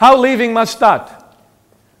 How leaving must start.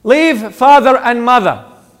 Leave father and mother.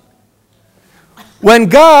 When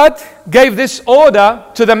God gave this order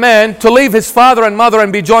to the man to leave his father and mother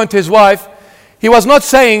and be joined to his wife, he was not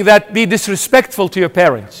saying that be disrespectful to your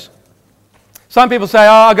parents. Some people say,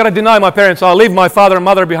 oh, I've got to deny my parents. I'll leave my father and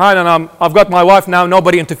mother behind and I've got my wife now.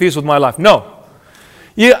 Nobody interferes with my life. No.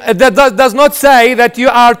 That does not say that you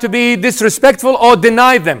are to be disrespectful or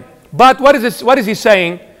deny them. But what is he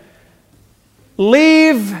saying?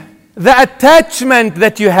 Leave the attachment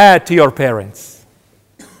that you had to your parents.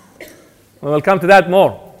 We'll come to that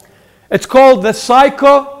more. It's called the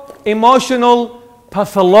psycho-emotional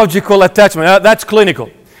pathological attachment. That's clinical.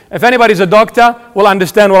 If anybody's a doctor, will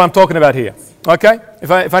understand what I'm talking about here. Okay?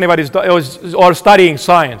 If anybody's or studying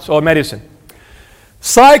science or medicine.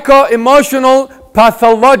 Psycho-emotional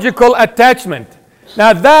pathological attachment.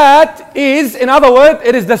 Now that is, in other words,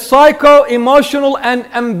 it is the psycho-emotional and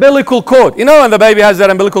umbilical cord. You know when the baby has that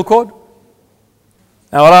umbilical cord?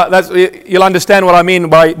 Now you'll understand what I mean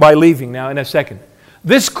by leaving now in a second.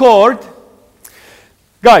 This cord,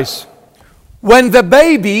 guys, when the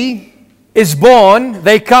baby is born,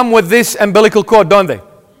 they come with this umbilical cord, don't they?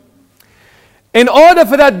 In order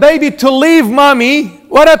for that baby to leave mommy,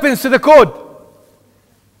 what happens to the cord?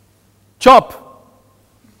 Chop.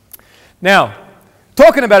 Now,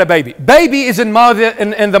 talking about a baby. Baby is in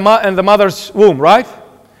the mother's womb, right?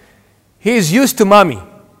 He is used to mommy.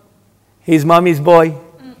 He's mommy's boy.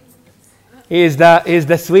 He is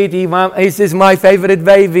the sweetie mom. This is my favorite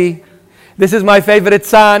baby. This is my favorite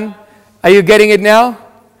son. Are you getting it now?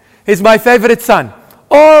 He's my favorite son.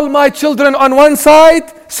 All my children on one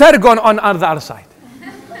side, Sargon on the other side.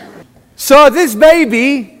 So this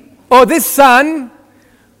baby or this son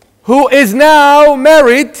who is now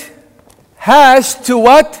married has to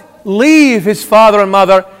what? Leave his father and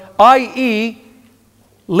mother, i.e.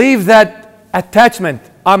 leave that attachment.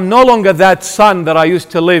 I'm no longer that son that I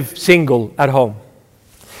used to live single at home.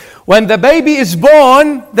 When the baby is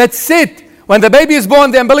born, that's it. When the baby is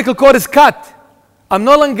born, the umbilical cord is cut. I'm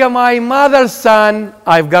no longer my mother's son.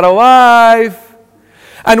 I've got a wife.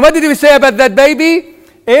 And what did we say about that baby?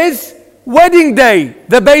 Is wedding day.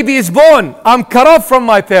 The baby is born. I'm cut off from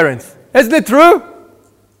my parents. Isn't it true?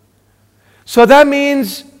 So that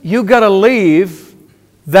means you got to leave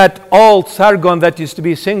that old Sargon that used to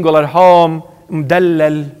be single at home,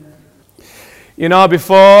 mdallal. You know,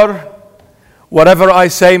 before, whatever I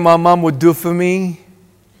say my mom would do for me.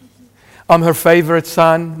 I'm her favorite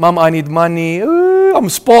son. Mom, I need money. Ooh, I'm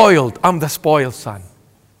spoiled. I'm the spoiled son.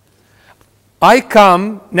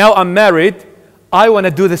 Now I'm married. I want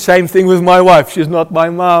to do the same thing with my wife. She's not my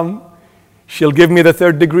mom. She'll give me the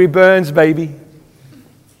 3rd-degree burns, baby.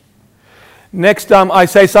 Next time I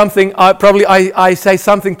say something, I say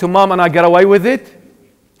something to mom and I get away with it.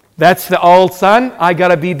 That's the old son. I got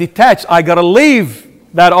to be detached. I got to leave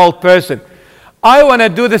that old person. I want to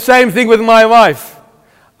do the same thing with my wife.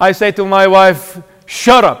 I say to my wife,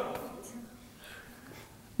 shut up.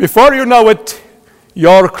 Before you know it,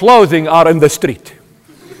 your clothing are in the street.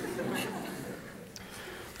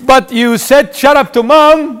 But you said shut up to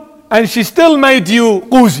mom and she still made you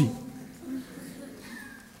uzi.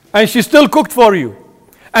 And she still cooked for you.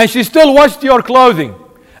 And she still washed your clothing.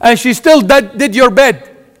 And she still did your bed.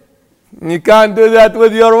 You can't do that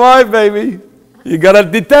with your wife, baby. You got to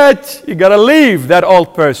detach. You got to leave that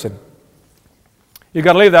old person. You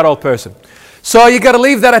got to leave that old person. So you got to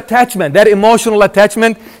leave that attachment, that emotional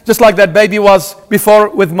attachment, just like that baby was before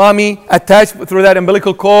with mommy, attached through that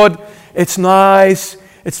umbilical cord. It's nice.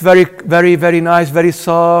 It's very, very, very nice, very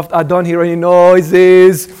soft. I don't hear any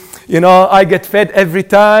noises. You know, I get fed every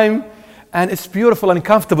time. And it's beautiful and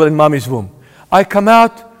comfortable in mommy's womb. I come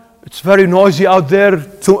out. It's very noisy out there,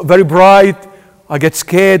 very bright. I get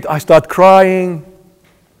scared. I start crying.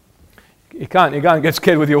 You can't get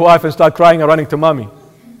scared with your wife and start crying and running to mommy.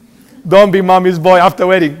 Don't be mommy's boy after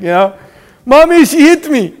wedding, you know. Mommy, she hit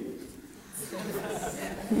me.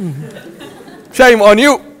 Shame on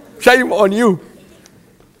you. Shame on you.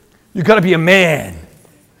 You got to be a man.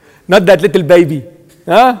 Not that little baby.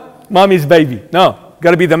 Huh? Mommy's baby. No.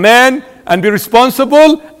 Got to be the man and be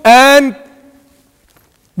responsible and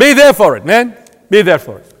be there for it, man. Be there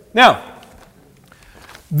for it. Now,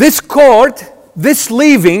 this cord, this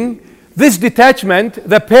leaving, this detachment,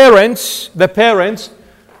 the parents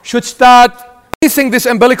should start releasing this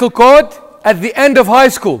umbilical cord at the end of high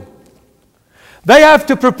school. They have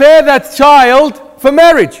to prepare that child for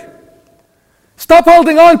marriage. Stop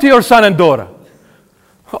holding on to your son and daughter.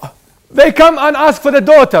 They come and ask for the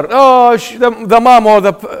daughter. Oh, the mom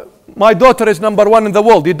or my daughter is number one in the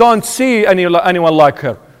world. You don't see anyone like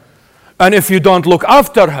her. And if you don't look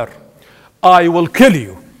after her, I will kill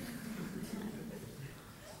you.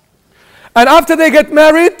 And after they get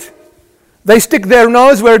married, they stick their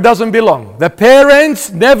nose where it doesn't belong. The parents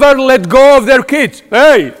never let go of their kids.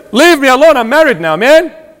 Hey, leave me alone. I'm married now,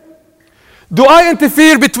 man. Do I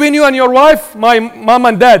interfere between you and your wife? My mom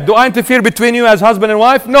and dad, do I interfere between you as husband and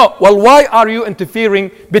wife? No. Well, why are you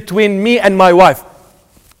interfering between me and my wife?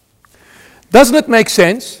 Doesn't it make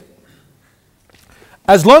sense?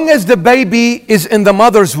 As long as the baby is in the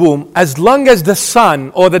mother's womb, as long as the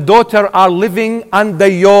son or the daughter are living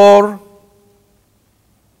under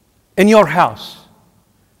in your house,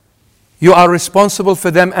 you are responsible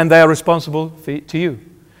for them and they are responsible to you.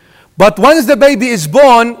 But once the baby is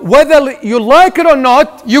born, whether you like it or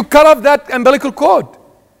not, you cut off that umbilical cord.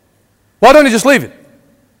 Why don't you just leave it?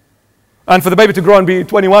 And for the baby to grow and be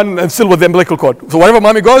 21 and still with the umbilical cord. So wherever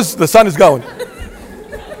mommy goes, the son is going.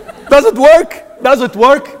 Does it work? Does it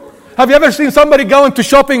work? Have you ever seen somebody going to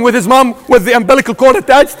shopping with his mom with the umbilical cord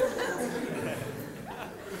attached?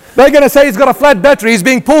 They're going to say he's got a flat battery. He's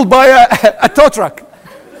being pulled by a tow truck.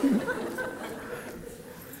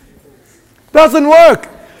 Doesn't work.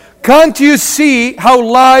 Can't you see how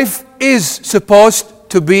life is supposed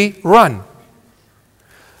to be run?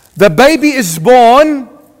 The baby is born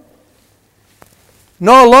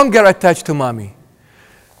no longer attached to mommy.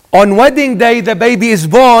 On wedding day, the baby is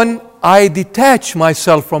born. I detach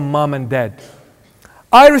myself from mom and dad.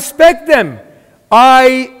 I respect them.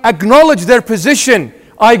 I acknowledge their position.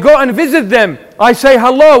 I go and visit them. I say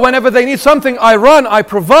hello whenever they need something. I run, I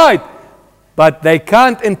provide. But they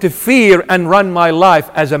can't interfere and run my life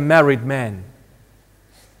as a married man.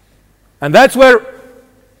 And that's where,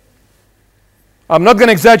 I'm not going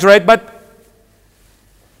to exaggerate, but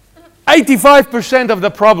 85% of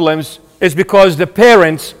the problems is because the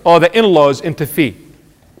parents or the in-laws interfere.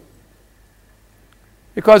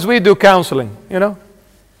 Because we do counseling, you know.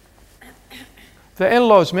 The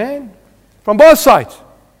in-laws, man, from both sides.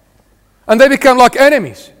 And they become like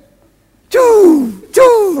enemies.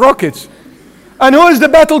 Rockets. And who is the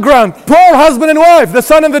battleground? Poor husband and wife, the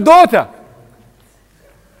son and the daughter.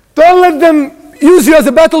 Don't let them use you as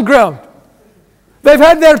a battleground. They've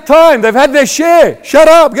had their time, they've had their share. Shut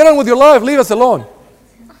up, get on with your life, leave us alone.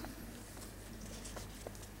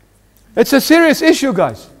 It's a serious issue,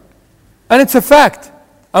 guys. And it's a fact.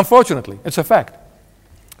 Unfortunately, it's a fact.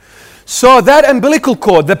 So that umbilical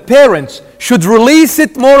cord, the parents should release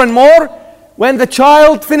it more and more when the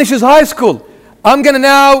child finishes high school. I'm going to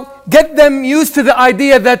now get them used to the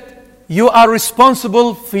idea that you are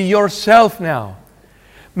responsible for yourself now.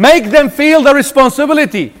 Make them feel the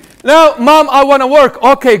responsibility. Now, mom, I want to work.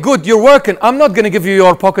 Okay, good, you're working. I'm not going to give you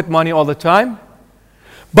your pocket money all the time.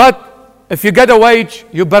 But if you get a wage,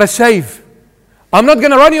 you better save. I'm not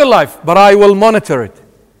going to run your life, but I will monitor it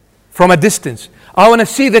from a distance. I want to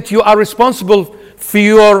see that you are responsible for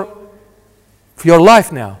your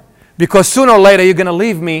life now. Because sooner or later, you're going to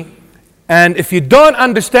leave me. And if you don't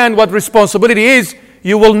understand what responsibility is,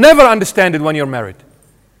 you will never understand it when you're married.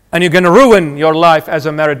 And you're going to ruin your life as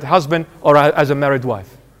a married husband or as a married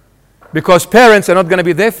wife. Because parents are not going to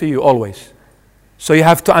be there for you always. So you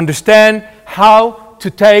have to understand how to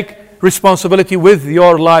take responsibility with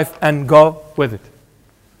your life and go with it.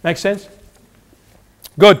 Make sense?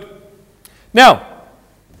 Good. Now,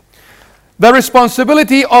 the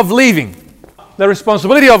responsibility of leaving. The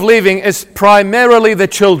responsibility of leaving is primarily the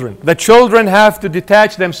children. The children have to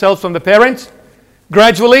detach themselves from the parents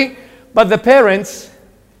gradually, but the parents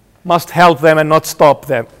must help them and not stop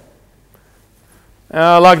them.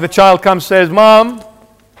 Like the child comes says, Mom,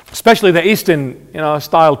 especially the Eastern,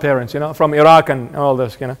 style parents, from Iraq and all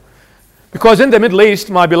this, Because in the Middle East,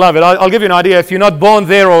 my beloved, I'll give you an idea. If you're not born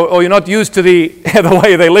there or you're not used to the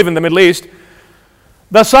way they live in the Middle East,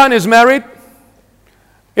 the son is married,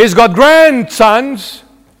 he's got grandsons,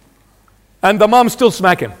 and the mom still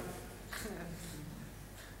smack him.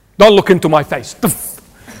 Don't look into my face.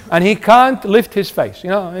 And he can't lift his face, he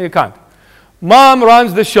can't. Mom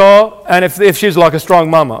runs the show, and if she's like a strong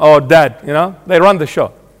mama or dad, they run the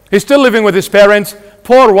show. He's still living with his parents.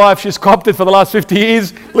 Poor wife, she's co-opted for the last 50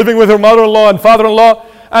 years, living with her mother-in-law and father-in-law,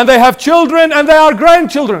 and they have children and they are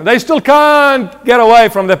grandchildren. They still can't get away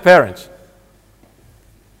from their parents.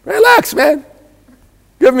 Relax, man.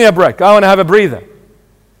 Give me a break. I want to have a breather.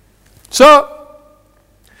 So,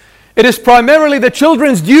 It is primarily the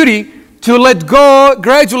children's duty to let go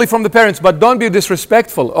gradually from the parents, but don't be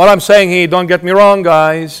disrespectful. All I'm saying here, don't get me wrong,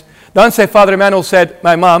 guys. Don't say, Father Emmanuel said,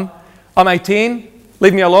 my mom, I'm 18,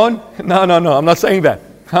 leave me alone. No, I'm not saying that.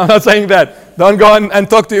 I'm not saying that. Don't go and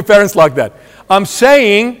talk to your parents like that. I'm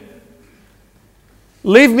saying,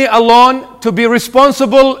 leave me alone to be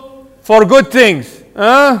responsible for good things.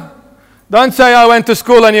 Don't say I went to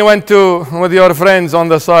school and you went with your friends on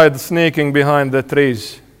the side sneaking behind the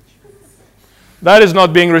trees. That is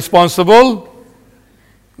not being responsible.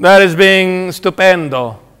 That is being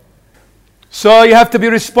stupendo. So you have to be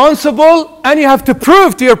responsible and you have to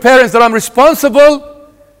prove to your parents that I'm responsible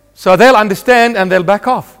so they'll understand and they'll back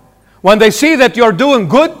off. When they see that you're doing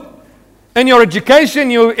good in your education,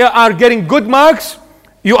 you are getting good marks,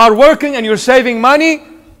 you are working and you're saving money,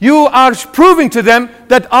 you are proving to them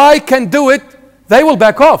that I can do it, they will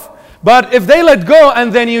back off. But if they let go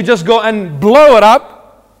and then you just go and blow it up,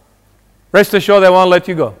 rest assured they won't let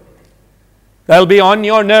you go. They'll be on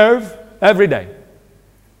your nerve every day.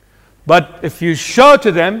 But if you show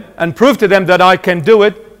to them and prove to them that I can do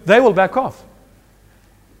it, they will back off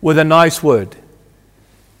with a nice word.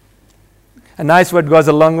 A nice word goes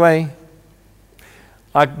a long way.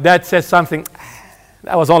 Like Dad says something,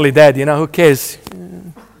 that was only Dad, who cares?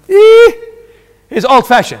 He's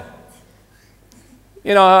old-fashioned. He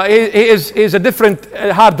is a different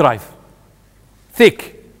hard drive.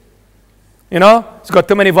 Thick. It's got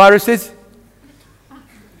too many viruses.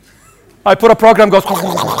 I put a program, goes,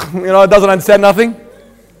 it doesn't understand nothing.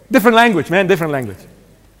 Different language, man, different language.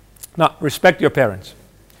 Now, respect your parents.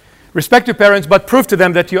 Respect your parents, but prove to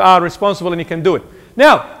them that you are responsible and you can do it.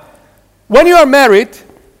 Now, when you are married,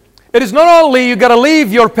 it is not only you got to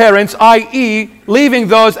leave your parents, i.e., leaving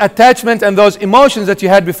those attachments and those emotions that you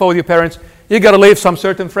had before with your parents, you got to leave some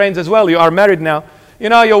certain friends as well. You are married now.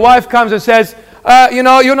 Your wife comes and says, you're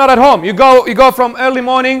not at home. You go from early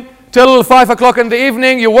morning till 5 o'clock in the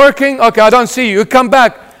evening. You're working. Okay, I don't see you. You come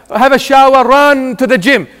back, have a shower, run to the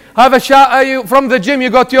gym. Have a shower. From the gym, you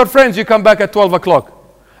go to your friends. You come back at 12 o'clock.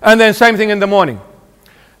 And then same thing in the morning.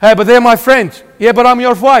 Hey, but they're my friends. Yeah, but I'm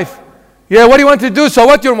your wife. Yeah, what do you want to do? So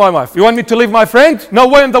what, you're my wife? You want me to leave my friends? No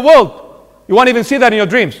way in the world. You won't even see that in your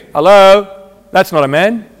dreams. Hello? That's not a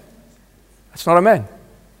man. That's not a man.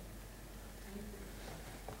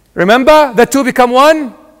 Remember, the two become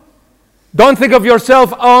one. Don't think of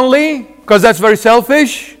yourself only, because that's very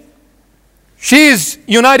selfish. She's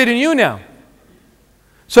united in you now.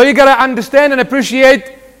 So you got to understand and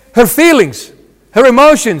appreciate her feelings, her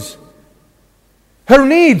emotions, her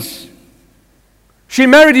needs. She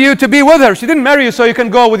married you to be with her. She didn't marry you so you can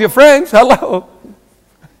go with your friends. Hello.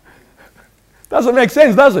 Doesn't make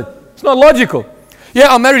sense, does it? It's not logical.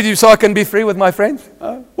 Yeah, I married you so I can be free with my friends.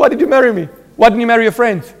 Why did you marry me? Why didn't you marry your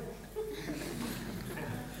friends?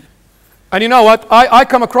 And you know what? I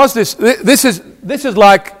come across this. This is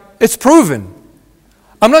like, it's proven.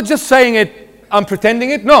 I'm not just saying it, I'm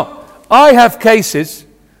pretending it. No. I have cases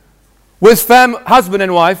with husband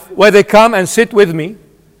and wife where they come and sit with me.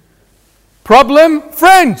 Problem,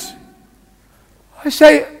 friends. I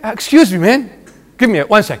say, excuse me, man. Give me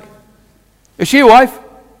 1 second. Is she your wife?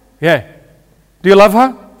 Yeah. Do you love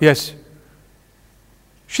her? Yes.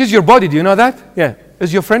 She's your body. Do you know that? Yeah.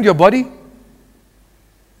 Is your friend your body?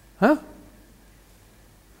 Huh?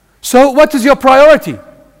 So what is your priority?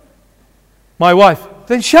 My wife.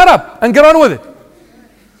 Then shut up and get on with it.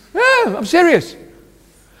 Yeah, I'm serious.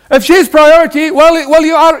 If she's priority,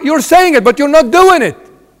 well, you're saying it, but you're not doing it.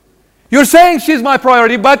 You're saying she's my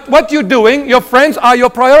priority, but what you're doing, your friends are your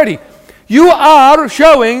priority. You are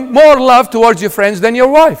showing more love towards your friends than your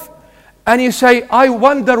wife. And you say, I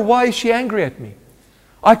wonder why is she angry at me?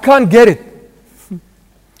 I can't get it.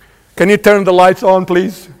 Can you turn the lights on,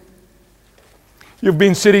 please? You've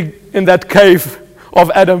been sitting in that cave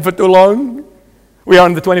of Adam for too long. We are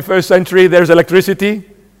in the 21st century. There's electricity.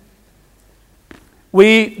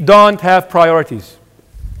 We don't have priorities.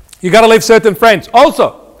 You got to leave certain friends.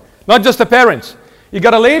 Also, not just the parents. You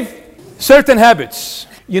got to leave certain habits.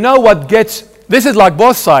 You know what gets, this is like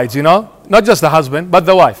both sides, not just the husband, but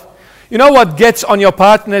the wife. You know what gets on your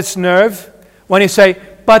partner's nerve? When you say,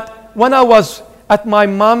 but when I was at my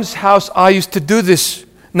mom's house, I used to do this.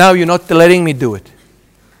 Now you're not letting me do it.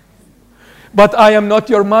 But I am not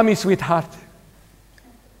your mommy, sweetheart.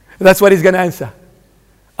 That's what he's going to answer.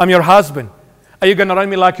 I'm your husband. Are you going to run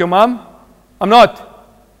me like your mom? I'm not.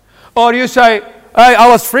 Or you say, hey, I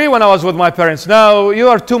was free when I was with my parents. Now you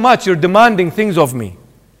are too much. You're demanding things of me.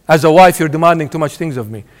 As a wife, you're demanding too much things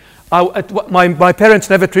of me. My parents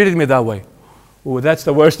never treated me that way. Oh, that's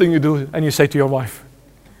the worst thing you do. And you say to your wife,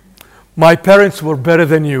 my parents were better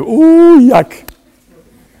than you. Ooh, yuck.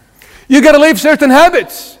 You got to leave certain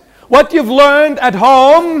habits. What you've learned at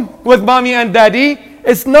home with mommy and daddy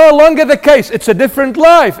is no longer the case. It's a different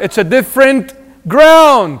life. It's a different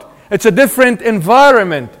ground. It's a different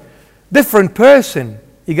environment. Different person.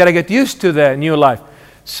 You got to get used to the new life.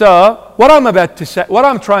 So, what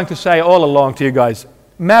I'm trying to say all along to you guys,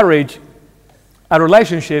 marriage, a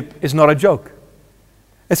relationship is not a joke.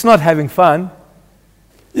 It's not having fun.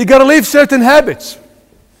 You got to leave certain habits.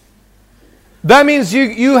 That means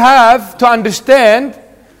you have to understand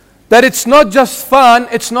that it's not just fun,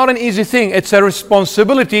 it's not an easy thing, it's a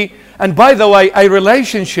responsibility. And by the way, a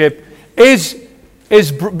relationship is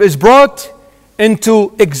brought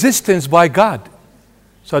into existence by God.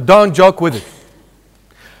 So don't joke with it.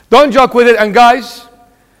 Don't joke with it. And guys,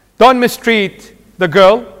 don't mistreat the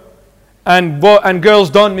girl, and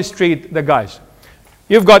girls don't mistreat the guys.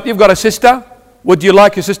 You've got a sister. Would you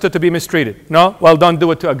like your sister to be mistreated? No? Well, don't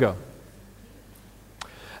do it to a girl.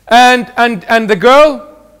 And the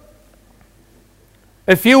girl,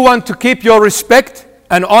 if you want to keep your respect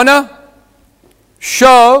and honor,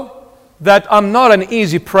 show that I'm not an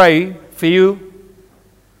easy prey for you,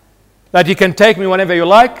 that you can take me whenever you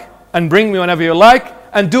like and bring me whenever you like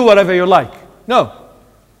and do whatever you like. No.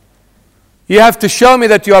 You have to show me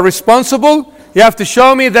that you are responsible. You have to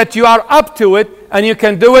show me that you are up to it and you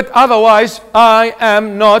can do it. Otherwise, I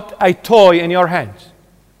am not a toy in your hands.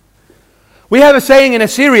 We have a saying in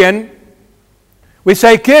Assyrian. We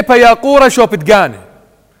say, "Kepa yaqura shopitgane."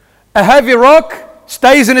 A heavy rock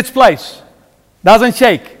stays in its place. Doesn't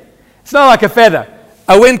shake. It's not like a feather.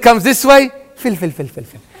 A wind comes this way, fill.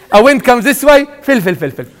 A wind comes this way, fill.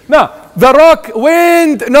 No, the rock,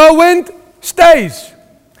 no wind, stays.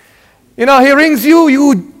 You know, he rings you,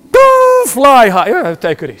 you fly high. Yeah,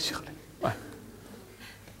 take it easy.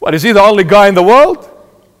 What, is he the only guy in the world?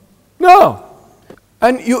 No.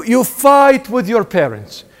 And you fight with your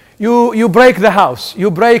parents. You break the house. You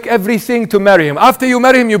break everything to marry him. After you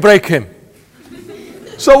marry him, you break him.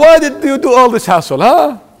 So why did you do all this hassle,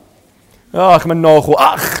 huh?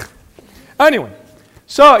 Anyway,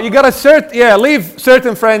 so you got to leave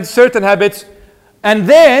certain friends, certain habits, and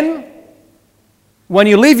then when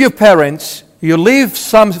you leave your parents, you leave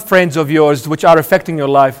some friends of yours which are affecting your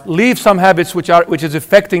life, leave some habits which is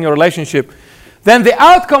affecting your relationship, then the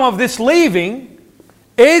outcome of this leaving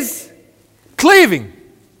is cleaving,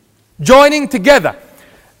 joining together.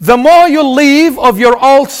 The more you leave of your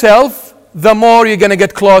old self, the more you're going to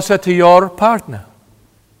get closer to your partner.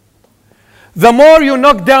 The more you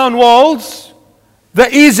knock down walls,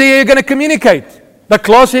 the easier you're going to communicate. The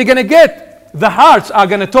closer you're going to get. The hearts are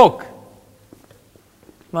going to talk.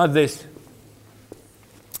 Not this.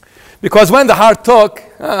 Because when the heart talk,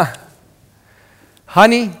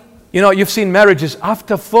 honey, you know, you've seen marriages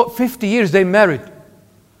after 50 years they married.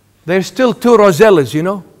 They're still two Rosellas, you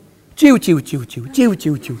know. Chew.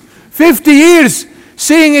 50 years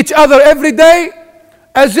seeing each other every day,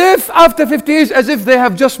 as if after 50 years, as if they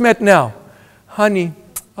have just met now. Honey,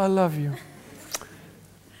 I love you.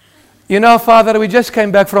 You know, Father, we just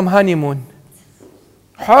came back from honeymoon.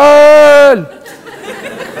 Hell!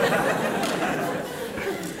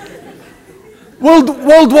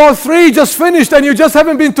 World War III just finished and you just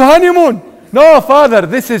haven't been to honeymoon. No, Father,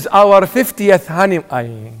 this is our 50th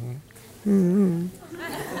honeymoon.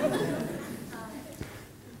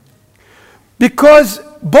 Because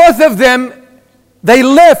both of them, they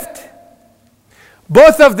left.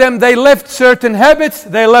 Both of them, they left certain habits,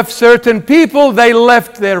 they left certain people, they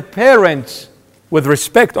left their parents, with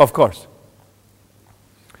respect, of course,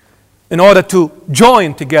 in order to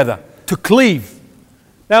join together, to cleave.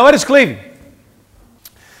 Now, what is cleaving?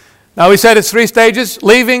 Now, we said it's 3 stages: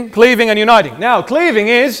 leaving, cleaving, and uniting. Now, cleaving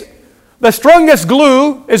is, the strongest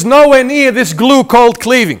glue is nowhere near this glue called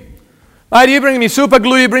cleaving. Right, you bring me super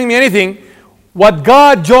glue, you bring me anything. What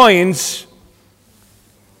God joins,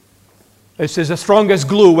 this is the strongest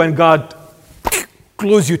glue when God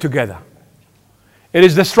glues you together. It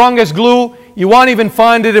is the strongest glue. You won't even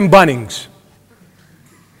find it in Bunnings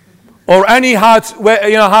or any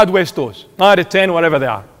hardware stores. 9 to 10, whatever they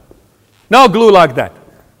are. No glue like that.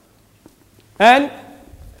 And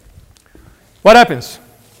what happens?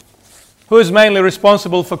 Who is mainly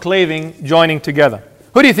responsible for cleaving, joining together?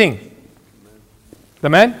 Who do you think? The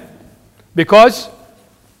man? Because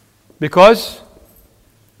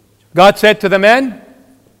God said to the man,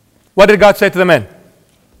 what did God say to the man?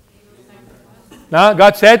 Now,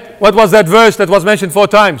 God said, what was that verse that was mentioned 4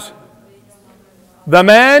 times? The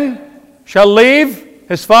man shall leave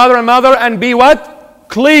his father and mother and be what?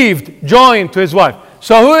 Cleaved, joined to his wife.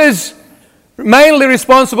 So who is mainly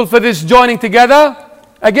responsible for this joining together?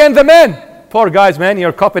 Again, the man. Poor guys, man,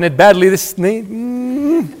 you're copying it badly.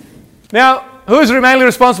 Now, who is mainly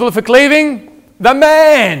responsible for cleaving? The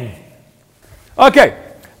man. Okay,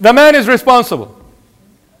 the man is responsible.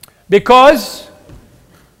 Because,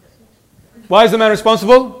 why is the man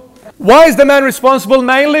responsible? Why is the man responsible?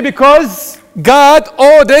 Mainly because God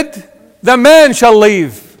ordered the man shall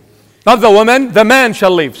leave. Not the woman, the man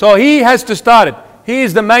shall leave. So he has to start it. He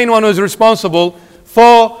is the main one who is responsible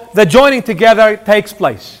for the joining together takes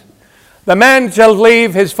place. The man shall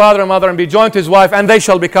leave his father and mother and be joined to his wife, and they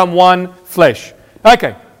shall become one flesh.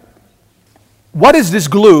 Okay. What is this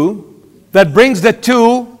glue that brings the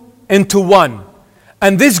two into one?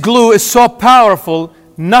 And this glue is so powerful,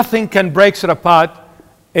 nothing can break it apart,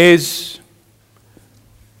 is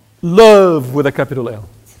love with a capital L.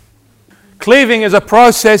 Cleaving is a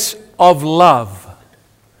process of love.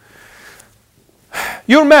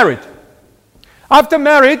 You're married. After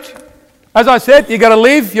marriage, as I said, you got to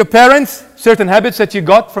leave your parents, certain habits that you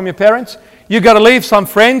got from your parents. You got to leave some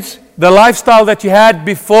friends, the lifestyle that you had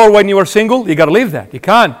before when you were single. You got to leave that. You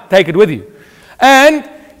can't take it with you. And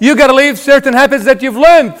you got to leave certain habits that you've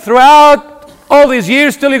learned throughout all these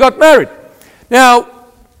years till you got married. Now,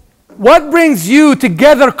 what brings you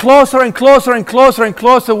together closer and closer and closer and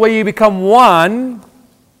closer where you become one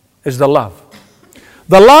is the love.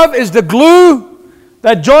 The love is the glue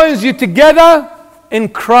that joins you together in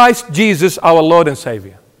Christ Jesus, our Lord and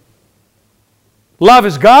Savior. Love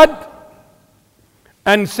is God,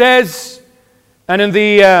 and says, and in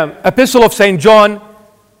the epistle of St. John,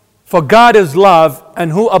 for God is love,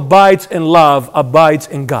 and who abides in love abides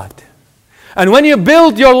in God. And when you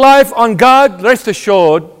build your life on God, rest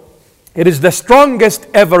assured, it is the strongest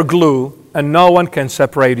ever glue, and no one can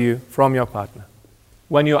separate you from your partner.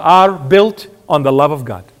 When you are built on the love of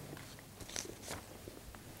God.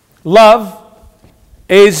 Love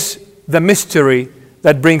is the mystery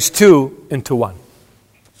that brings two into one.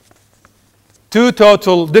 Two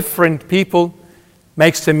total different people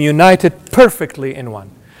makes them united perfectly in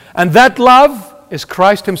one. And that love is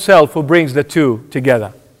Christ Himself who brings the two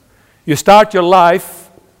together. You start your life,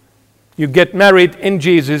 you get married in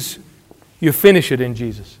Jesus, you finish it in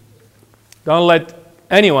Jesus. Don't let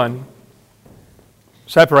anyone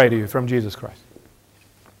separate you from Jesus Christ.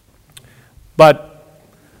 But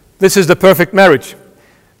this is the perfect marriage.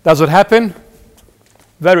 Does it happen?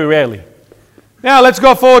 Very rarely. Now let's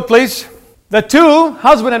go forward, please. The two,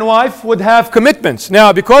 husband and wife, would have commitments.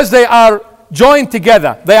 Now, because they are joined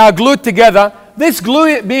together, they are glued together, this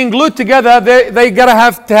glue being glued together, they gotta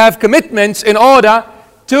have commitments in order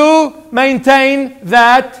to maintain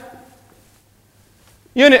that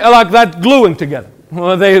unit, like that gluing together.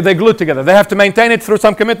 Well, they glue together. They have to maintain it through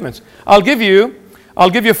some commitments. I'll give you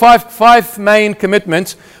five main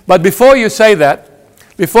commitments. But before you say that,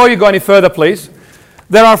 before you go any further, please,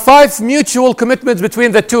 there are 5 mutual commitments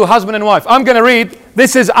between the two, husband and wife. I'm going to read.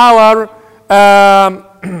 This is our,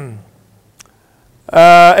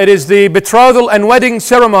 it is the betrothal and wedding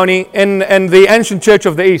ceremony in the ancient Church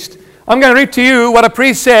of the East. I'm going to read to you what a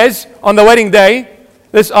priest says on the wedding day.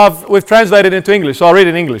 We've translated it into English, so I'll read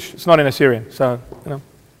it in English. It's not in Assyrian, so,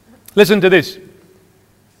 Listen to this.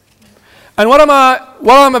 And what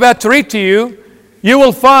I'm about to read to you, you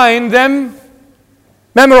will find them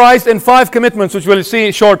memorized in 5 commitments, which we'll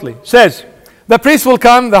see shortly. It says, the priest will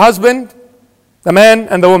come, the husband, the man,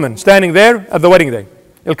 and the woman, standing there at the wedding day.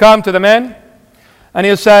 He'll come to the man, and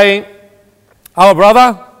he'll say, our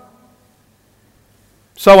brother,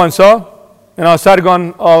 so-and-so,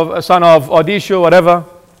 Sargon, son of Odisha, whatever,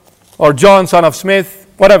 or John, son of Smith,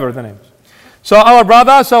 whatever the name is. So our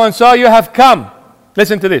brother, so-and-so, you have come.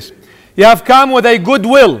 Listen to this. You have come with a good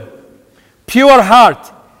will, pure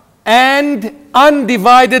heart, and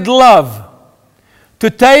undivided love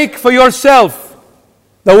to take for yourself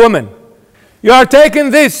the woman. You are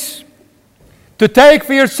taking this to take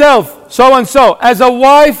for yourself so-and-so as a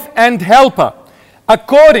wife and helper.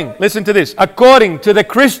 Listen to this, according to the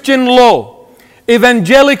Christian law,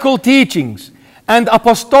 evangelical teachings, and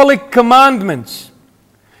apostolic commandments,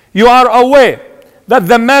 you are aware that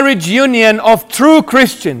the marriage union of true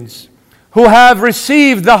Christians who have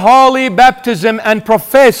received the holy baptism and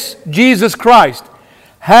profess Jesus Christ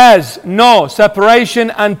has no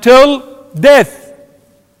separation until death.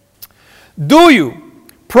 Do you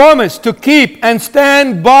promise to keep and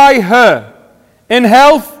stand by her in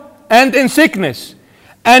health and in sickness,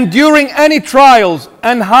 and during any trials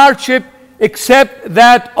and hardship except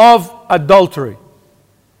that of adultery?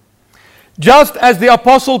 Just as the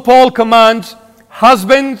Apostle Paul commands,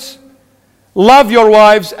 husbands, love your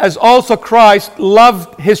wives as also Christ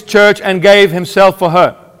loved His church and gave Himself for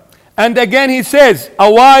her. And again he says,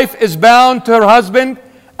 a wife is bound to her husband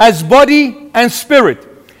as body and spirit,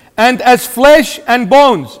 and as flesh and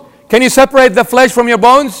bones. Can you separate the flesh from your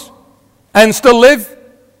bones and still live?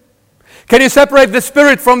 Can you separate the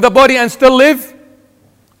spirit from the body and still live?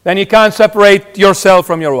 Then you can't separate yourself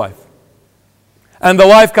from your wife. And the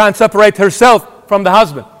wife can't separate herself from the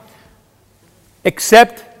husband.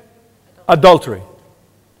 Except adultery.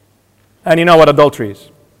 And you know what adultery is.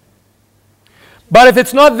 But if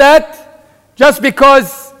it's not that, just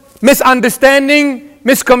because misunderstanding,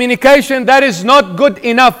 miscommunication, that is not good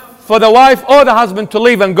enough for the wife or the husband to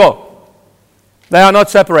leave and go. They are not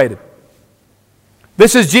separated.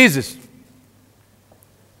 This is Jesus.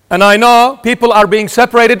 And I know people are being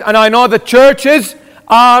separated, and I know the churches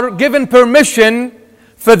are given permission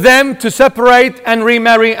for them to separate and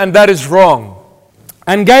remarry, and that is wrong.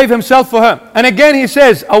 And gave himself for her. And again he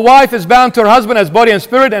says, a wife is bound to her husband as body and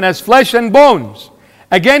spirit and as flesh and bones.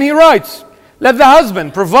 Again he writes, let the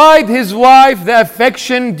husband provide his wife the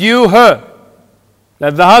affection due her.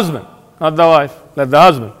 Let the husband, not the wife, let the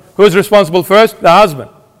husband. Who is responsible first? The husband.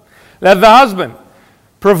 Let the husband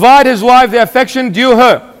provide his wife the affection due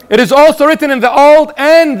her. It is also written in the Old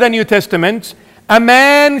and the New Testaments, a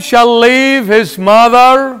man shall leave his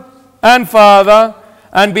mother and father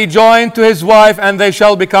and be joined to his wife, and they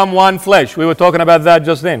shall become one flesh. We were talking about that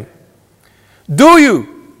just then. Do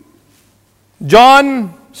you,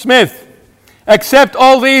 John Smith, accept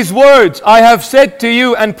all these words I have said to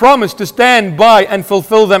you and promise to stand by and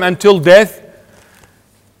fulfill them until death?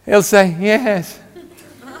 He'll say, yes.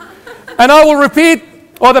 And I will repeat,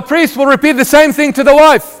 or the priest will repeat the same thing to the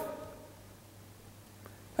wife.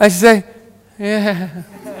 And she say, yeah.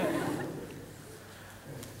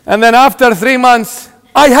 And then after 3 months,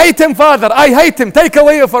 I hate him, Father. I hate him. Take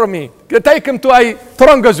away from me. Take him to a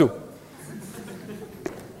Torongazu.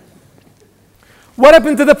 What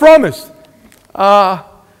happened to the promise?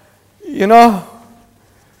 You know,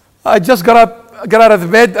 I just got out of the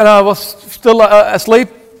bed and I was still asleep.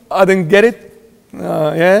 I didn't get it.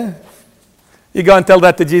 Yeah. You go and tell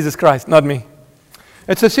that to Jesus Christ, not me.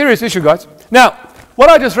 It's a serious issue, guys. Now, what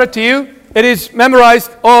I just read to you, it is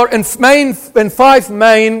memorized or in 5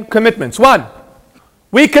 main commitments. 1,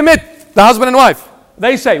 we commit, the husband and wife.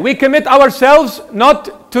 They say, we commit ourselves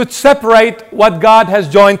not to separate what God has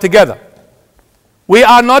joined together. We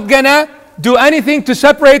are not going to do anything to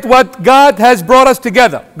separate what God has brought us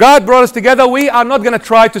together. God brought us together. We are not going to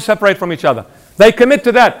try to separate from each other. They commit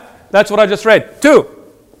to that. That's what I just read. 2,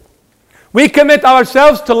 we commit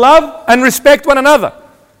ourselves to love and respect one another.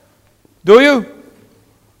 Do you?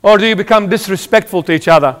 Or do you become disrespectful to each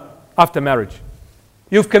other after marriage?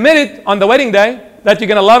 You've committed on the wedding day that you're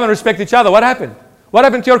going to love and respect each other. What happened? What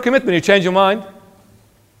happened to your commitment? You change your mind?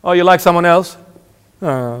 Oh, you like someone else?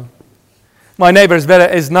 Oh. My neighbor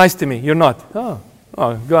is nice to me. You're not. Oh,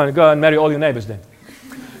 go and marry all your neighbors then.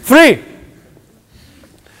 3,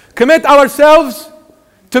 commit ourselves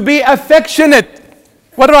to be affectionate.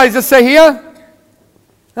 What did I just say here?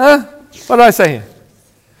 Huh? What did I say here?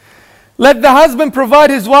 Let the husband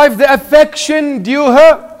provide his wife the affection due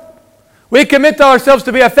her. We commit ourselves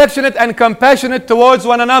to be affectionate and compassionate towards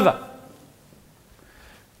one another.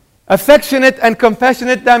 Affectionate and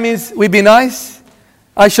compassionate, that means we be nice.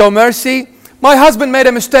 I show mercy. My husband made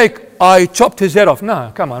a mistake. I chopped his head off.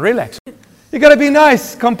 No, come on, relax. You got to be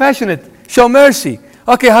nice, compassionate, show mercy.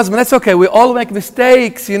 Okay, husband, that's okay. We all make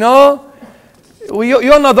mistakes, you know.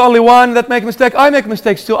 You're not the only one that make mistakes. I make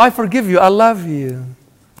mistakes too. I forgive you. I love you.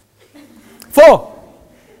 4,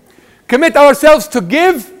 commit ourselves to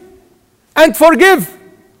give and forgive.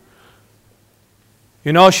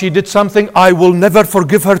 You know, she did something, I will never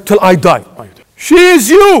forgive her till I die. She is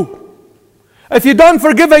you. If you don't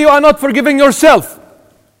forgive her, you are not forgiving yourself.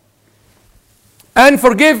 And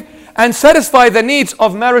forgive and satisfy the needs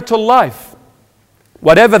of marital life.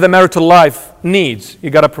 Whatever the marital life needs, you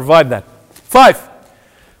got to provide that. 5,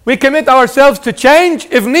 we commit ourselves to change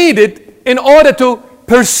if needed in order to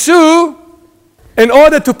pursue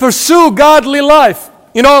godly life.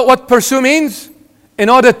 You know what pursue means? In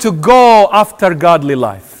order to go after godly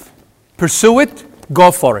life. Pursue it,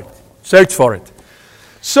 go for it, search for it.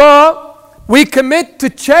 So, we commit to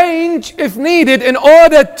change if needed in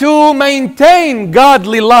order to maintain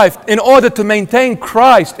godly life. In order to maintain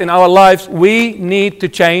Christ in our lives, we need to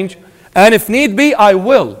change. And if need be, I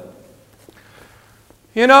will.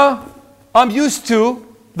 You know, I'm used to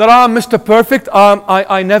that I'm Mr. Perfect.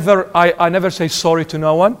 I never say sorry to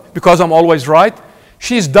no one because I'm always right.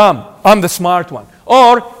 She's dumb. I'm the smart one.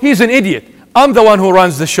 Or he's an idiot. I'm the one who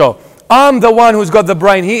runs the show. I'm the one who's got the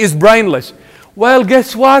brain. He is brainless. Well,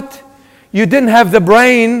 guess what? You didn't have the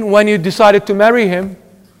brain when you decided to marry him.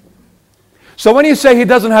 So when you say he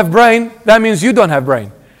doesn't have brain, that means you don't have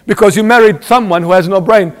brain. Because you married someone who has no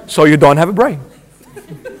brain, so you don't have a brain.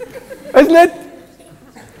 Isn't it?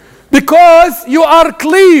 Because you are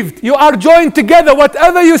cleaved, you are joined together.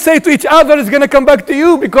 Whatever you say to each other is going to come back to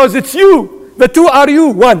you because it's you. The two are you.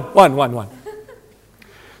 One.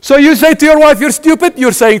 So you say to your wife, you're stupid.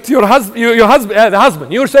 You're saying to your husband, the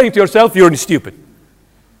husband, you're saying to yourself, you're stupid.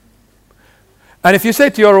 And if you say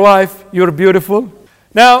to your wife, you're beautiful.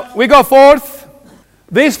 Now, we go forth.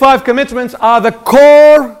 These 5 commitments are the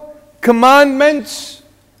core commandments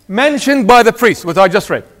mentioned by the priest, which I just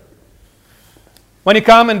read. When you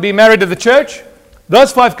come and be married to the church,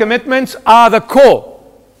 those 5 commitments are the core,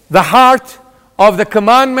 the heart of the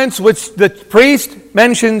commandments which the priest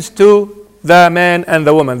mentions to the man and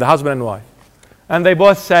the woman, the husband and wife. And they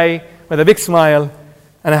both say, with a big smile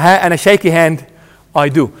and a shaky hand, I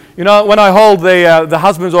do. You know, when I hold the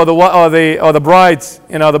husband's or the bride's,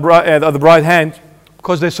 the bride hand,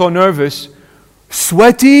 because they're so nervous,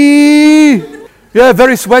 sweaty,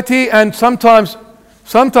 very sweaty, and sometimes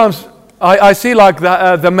I see like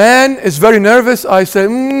the man is very nervous. I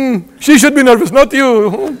say, she should be nervous, not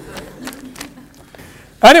you.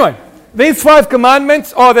 Anyway, these 5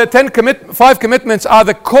 commandments, or the 5 commitments, are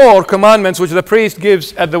the core commandments which the priest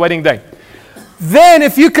gives at the wedding day. Then,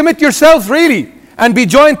 if you commit yourself really and be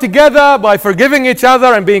joined together by forgiving each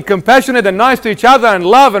other and being compassionate and nice to each other and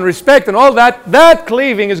love and respect and all that, that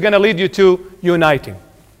cleaving is going to lead you to uniting.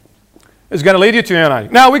 It's going to lead you to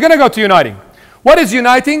uniting. Now, we're going to go to uniting. What is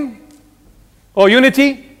uniting? Or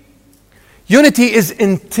unity? Unity is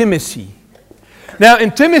intimacy. Now,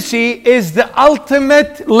 intimacy is the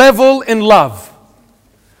ultimate level in love.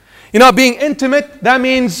 You know, being intimate, that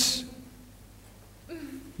means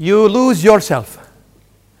you lose yourself.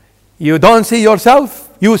 You don't see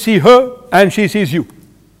yourself, you see her, and she sees you.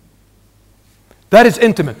 That is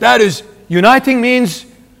intimate. That is, uniting means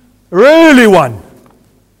really one.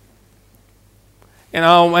 You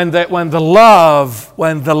know, when the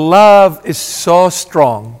love is so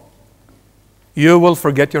strong, you will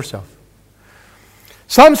forget yourself.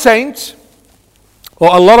 Some saints, or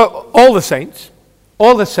all the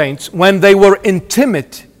saints, when they were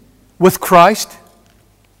intimate with Christ,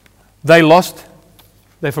 they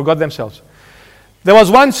forgot themselves. There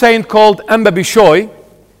was one saint called Amba Bishoy.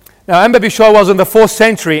 Now, Amba Bishoy was in the 4th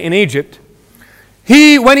century in Egypt.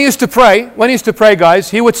 When he used to pray,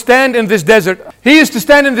 guys, he would stand in this desert. He used to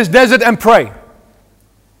stand in this desert and pray.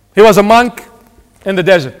 He was a monk in the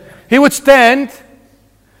desert. He would stand,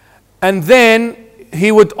 and then he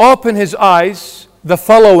would open his eyes the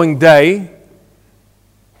following day.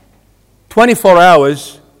 24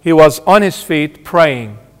 hours, he was on his feet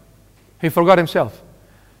praying. He forgot himself.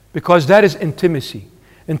 Because that is intimacy.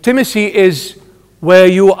 Intimacy is where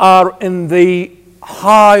you are in the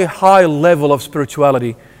high level of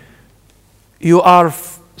spirituality. You are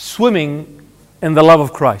swimming in the love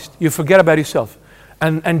of Christ. You forget about yourself.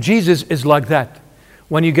 And Jesus is like that.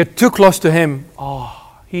 When you get too close to Him,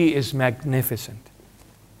 He is magnificent.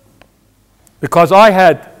 Because I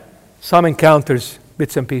had some encounters,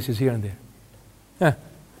 bits and pieces here and there. Yeah.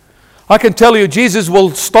 I can tell you, Jesus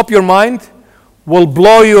will stop your mind, will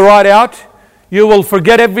blow you right out. You will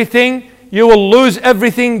forget everything. You will lose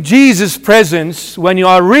everything. Jesus' presence, when you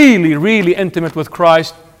are really intimate with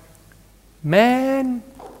Christ, man,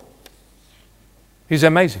 He's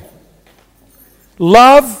amazing.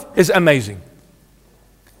 Love is amazing.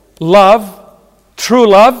 Love, true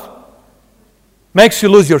love, makes you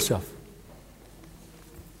lose yourself.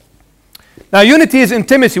 Now, unity is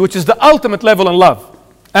intimacy, which is the ultimate level in love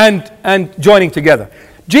and joining together.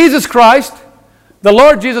 Jesus Christ, the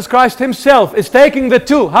Lord Jesus Christ Himself, is taking the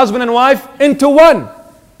two, husband and wife, into one.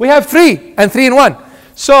 We have three, and three in one.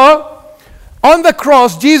 So, on the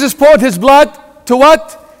cross, Jesus poured His blood to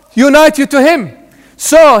what? Unite you to Him.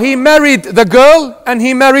 So, He married the girl and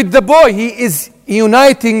He married the boy. He is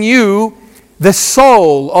uniting you. The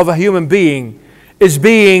soul of a human being is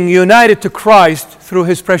being united to Christ through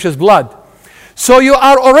His precious blood. So you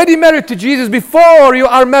are already married to Jesus before you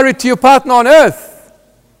are married to your partner on earth.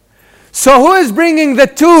 So who is bringing the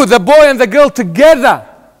two, the boy and the girl, together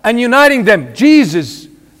and uniting them? Jesus,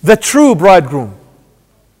 the true bridegroom.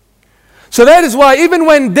 So that is why even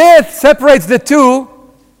when death separates the two,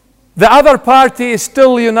 the other party is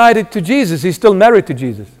still united to Jesus. He's still married to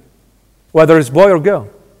Jesus, whether it's boy or girl.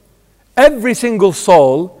 Every single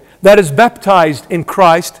soul that is baptized in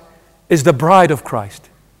Christ is the bride of Christ.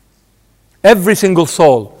 Every single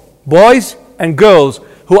soul, boys and girls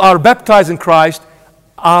who are baptized in Christ,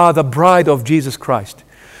 are the bride of Jesus Christ.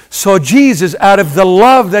 So Jesus, out of the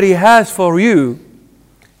love that He has for you,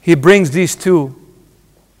 He brings these two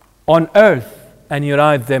on earth and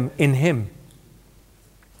unite them in Him.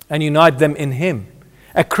 And unite them in Him.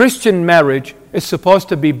 A Christian marriage is supposed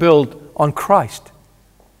to be built on Christ.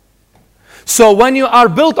 So when you are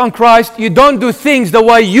built on Christ, you don't do things the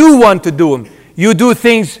way you want to do them. You do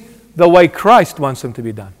things the way Christ wants them to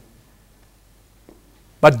be done.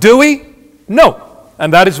 But do we? No.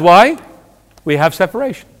 And that is why we have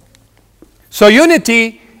separation. So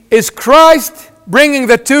unity is Christ bringing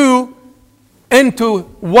the two into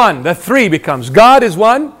one. The three becomes. God is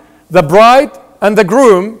one, the bride and the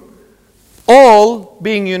groom, all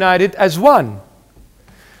being united as one.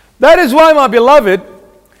 That is why, my beloved,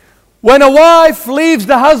 when a wife leaves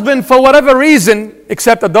the husband for whatever reason,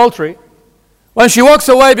 except adultery, when she walks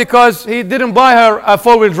away because he didn't buy her a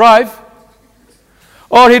four-wheel drive,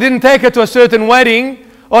 or he didn't take her to a certain wedding,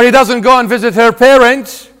 or he doesn't go and visit her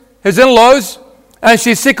parents, his in-laws, and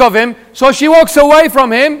she's sick of him, so she walks away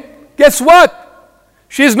from him, guess what?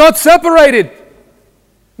 She's not separated,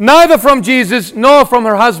 neither from Jesus nor from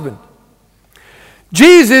her husband.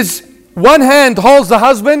 Jesus, one hand holds the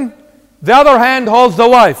husband, the other hand holds the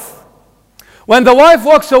wife. When the wife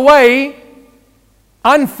walks away,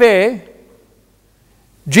 unfair,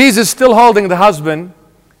 Jesus still holding the husband,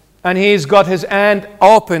 and he's got his hand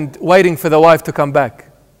opened, waiting for the wife to come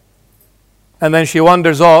back. And then she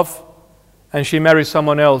wanders off, and she marries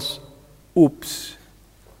someone else. Oops.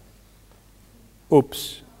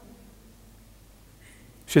 Oops.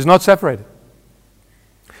 She's not separated.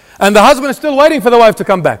 And the husband is still waiting for the wife to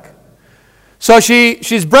come back. So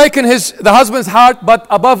she's breaking the husband's heart, but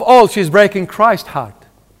above all, she's breaking Christ's heart.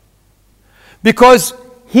 Because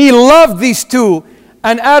he loved these two,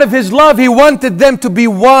 and out of his love, he wanted them to be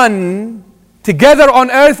one, together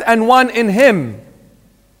on earth and one in him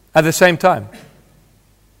at the same time.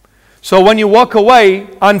 So when you walk away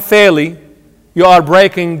unfairly, you are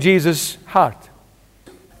breaking Jesus' heart.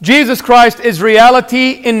 Jesus Christ is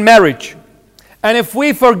reality in marriage. And if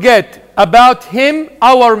we forget about him,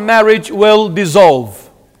 our marriage will dissolve.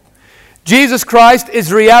 Jesus Christ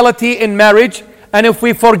is reality in marriage. And if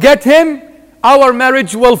we forget him, our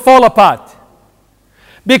marriage will fall apart.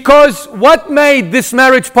 Because what made this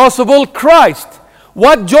marriage possible? Christ.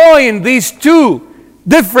 What joined these two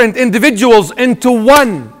different individuals into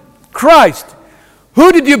one? Christ.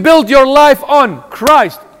 Who did you build your life on?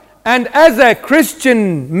 Christ. And as a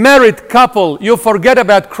Christian married couple, you forget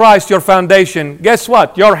about Christ, your foundation. Guess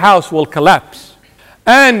what? Your house will collapse.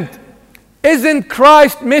 And isn't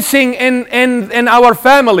Christ missing in our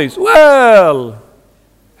families? Well,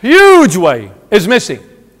 huge way is missing.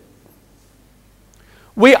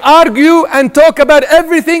 We argue and talk about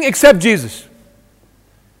everything except Jesus.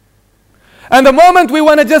 And the moment we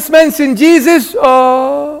want to just mention Jesus,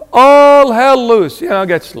 all hell loose.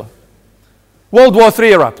 Gets slow. World War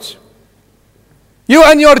III erupts. You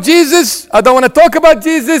and your Jesus, I don't want to talk about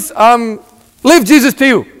Jesus. Leave Jesus to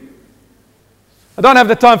you. I don't have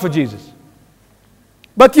the time for Jesus.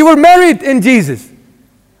 But you were married in Jesus.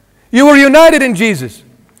 You were united in Jesus.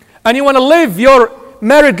 And you want to live your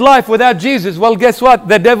married life without Jesus. Well, guess what?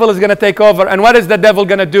 The devil is going to take over. And what is the devil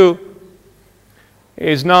going to do? He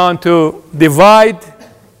is known to divide,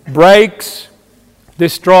 breaks,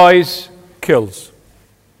 destroys, kills.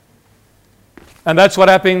 And that's what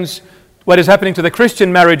happens. What is happening to the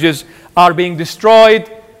Christian marriages are being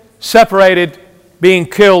destroyed, separated, being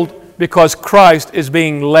killed because Christ is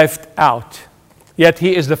being left out. Yet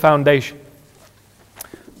he is the foundation.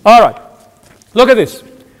 All right. Look at this.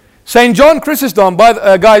 St. John Chrysostom,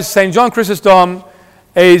 guys, St. John Chrysostom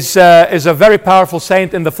is a very powerful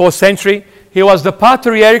saint in the 4th century. He was the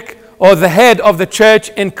patriarch or the head of the church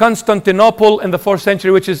in Constantinople in the 4th century,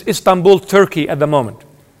 which is Istanbul, Turkey at the moment.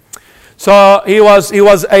 So he was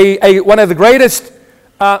one of the greatest,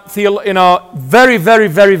 very, very,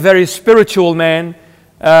 very, very spiritual man,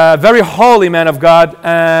 very holy man of God.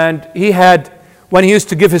 And he had, when he used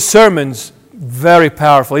to give his sermons, very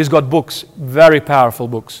powerful. He's got books, very powerful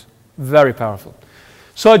books, very powerful.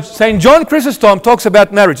 So St. John Chrysostom talks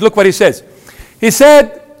about marriage. Look what he says. He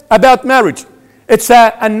said about marriage, it's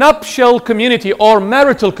a nuptial community or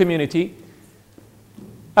marital community,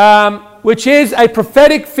 which is a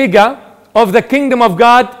prophetic figure of the kingdom of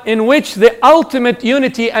God, in which the ultimate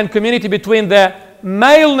unity and community between the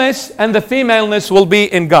maleness and the femaleness will be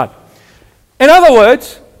in God. In other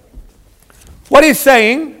words, what he's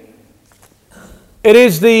saying, it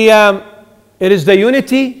is the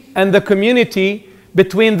unity and the community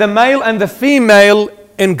between the male and the female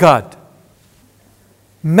in God.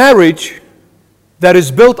 Marriage that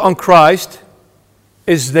is built on Christ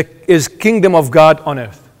is kingdom of God on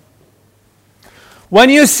earth. When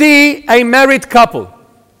you see a married couple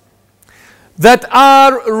that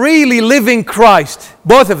are really living Christ,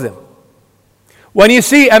 both of them. When you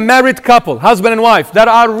see a married couple, husband and wife, that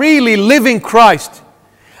are really living Christ,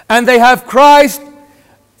 and they have Christ,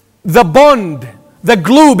 the bond, the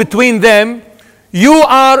glue between them, you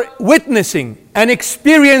are witnessing and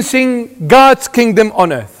experiencing God's kingdom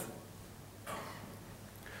on earth.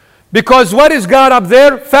 Because what is God up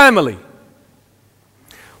there? Family.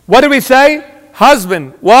 What do we say?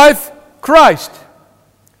 Husband, wife, Christ.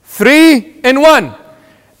 3 in 1.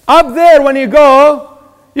 Up there when you go,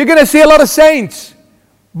 you're going to see a lot of saints,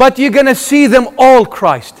 but you're going to see them all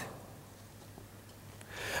Christ.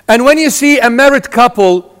 And when you see a married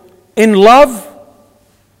couple in love,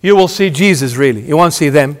 you will see Jesus really. You won't see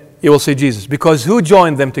them, you will see Jesus. Because who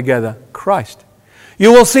joined them together? Christ.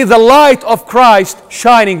 You will see the light of Christ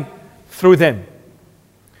shining through them.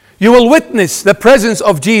 You will witness the presence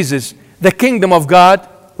of Jesus, the kingdom of God,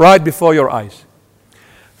 right before your eyes.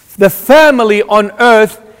 The family on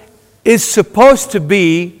earth is supposed to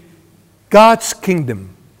be God's kingdom.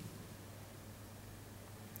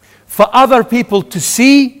 For other people to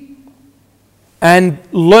see and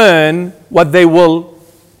learn what they will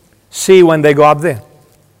see when they go up there.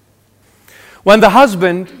 When the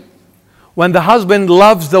husband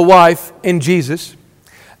loves the wife in Jesus,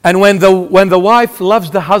 and when the wife loves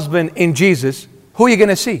the husband in Jesus, who are you going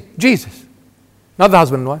to see? Jesus. Not the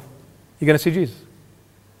husband and wife. You're going to see Jesus.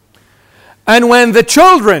 And when the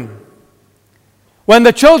children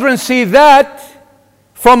see that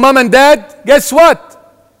from mom and dad, guess what?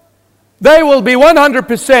 They will be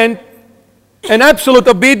 100% in absolute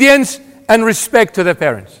obedience and respect to their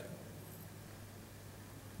parents.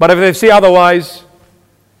 But if they see otherwise,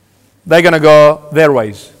 they're going to go their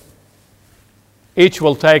ways. Each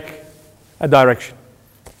will take a direction.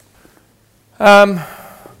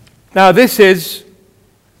 Now this is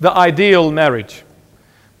the ideal marriage.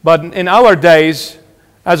 But in our days,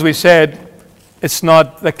 as we said, it's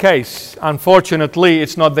not the case. Unfortunately,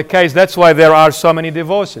 it's not the case. That's why there are so many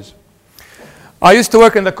divorces. I used to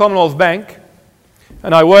work in the Commonwealth Bank,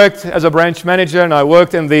 and I worked as a branch manager, and I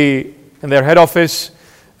worked in their head office.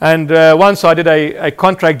 And once I did a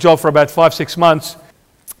contract job for about 5-6 months,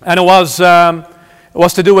 and it was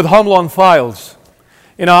to do with home loan files.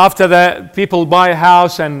 You know, after the people buy a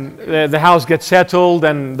house and the house gets settled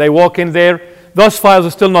and they walk in there, those files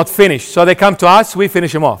are still not finished. So they come to us, we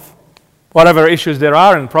finish them off. Whatever issues there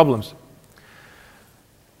are and problems.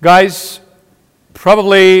 Guys,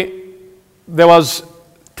 probably there was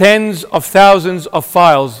tens of thousands of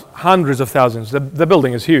files, hundreds of thousands. The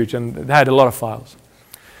building is huge and it had a lot of files.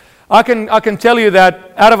 I can tell you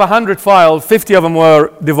that out of 100 files, 50 of them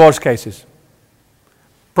were divorce cases.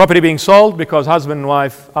 Property being sold because husband and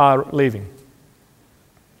wife are leaving.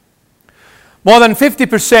 More than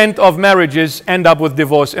 50% of marriages end up with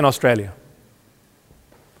divorce in Australia.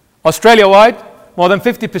 Australia-wide, more than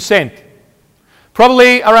 50%.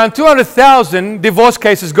 Probably around 200,000 divorce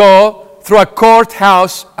cases go through a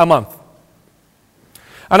courthouse a month.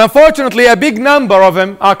 And unfortunately, a big number of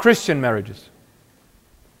them are Christian marriages.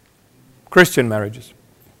 Christian marriages.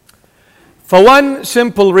 For one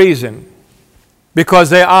simple reason, because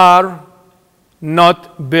they are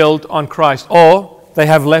not built on Christ, or they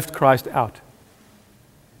have left Christ out.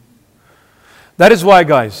 That is why,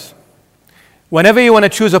 guys, whenever you want to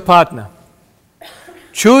choose a partner,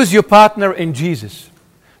 choose your partner in Jesus.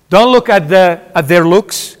 Don't look at their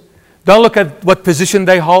looks. Don't look at what position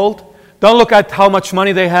they hold. Don't look at how much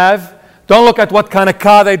money they have. Don't look at what kind of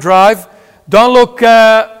car they drive. Don't look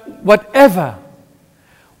whatever.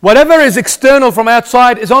 Whatever is external from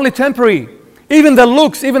outside is only temporary. Even the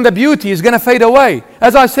looks, even the beauty is going to fade away.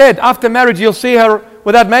 As I said, after marriage, you'll see her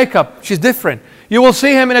without makeup. She's different. You will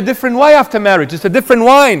see him in a different way after marriage. It's a different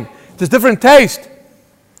wine. It's a different taste.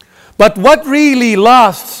 But what really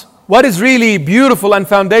lasts, what is really beautiful and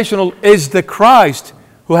foundational is the Christ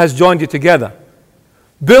who has joined you together.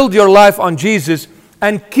 Build your life on Jesus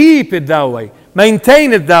and keep it that way.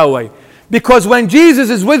 Maintain it that way. Because when Jesus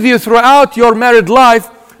is with you throughout your married life,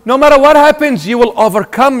 no matter what happens, you will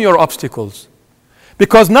overcome your obstacles.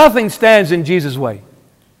 Because nothing stands in Jesus' way.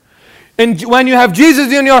 And when you have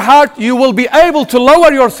Jesus in your heart, you will be able to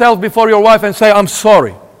lower yourself before your wife and say, I'm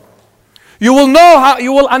sorry. You will know how,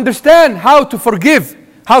 you will understand how to forgive,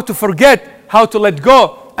 how to forget, how to let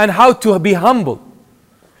go, and how to be humble.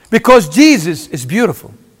 Because Jesus is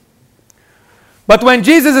beautiful. But when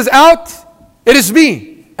Jesus is out, it is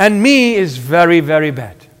me. And me is very, very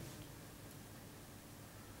bad.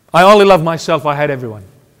 I only love myself, I hate everyone.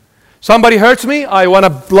 Somebody hurts me, I want to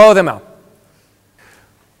blow them up.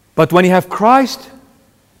 But when you have Christ,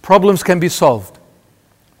 problems can be solved.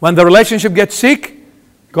 When the relationship gets sick,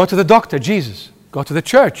 go to the doctor, Jesus. Go to the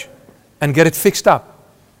church and get it fixed up.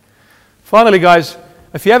 Finally, guys,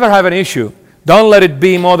 if you ever have an issue, don't let it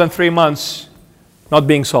be more than 3 months not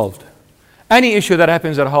being solved. Any issue that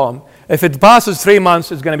happens at home, if it passes 3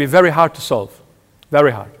 months, it's going to be very hard to solve.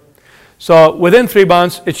 Very hard. So within 3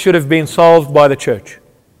 months, it should have been solved by the church.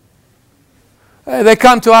 They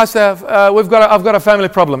come to us, I've got a family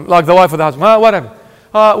problem, like the wife or the husband. Oh, whatever.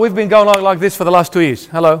 We've been going on like this for the last 2 years.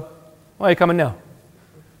 Hello? Why are you coming now?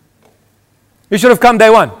 You should have come day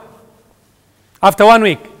one. After 1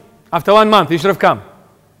 week. After 1 month, you should have come.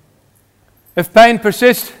 If pain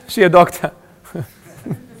persists, see a doctor.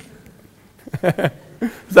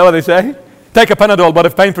 Is that what they say? Take a Panadol, but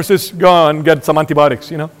if pain persists, go and get some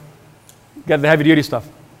antibiotics, you know. Get the heavy duty stuff.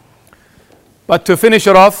 But to finish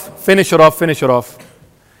it off.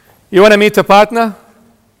 You want to meet a partner?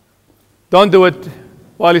 Don't do it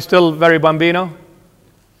while you're still very bambino.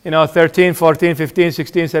 13, 14, 15,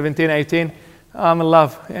 16, 17, 18. I'm in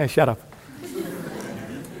love. Yeah, shut up.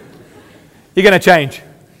 You're going to change.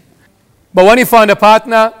 But when you find a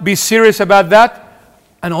partner, be serious about that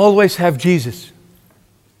and always have Jesus.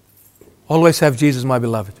 Always have Jesus, my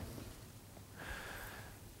beloved.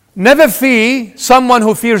 Never fee someone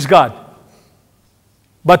who fears God,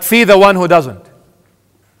 but fee the one who doesn't.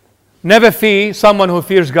 Never fee someone who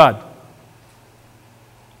fears God,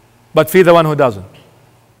 but fee the one who doesn't.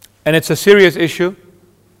 And it's a serious issue.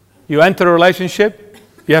 You enter a relationship,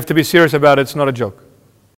 you have to be serious about it. It's not a joke.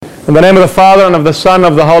 In the name of the Father, and of the Son,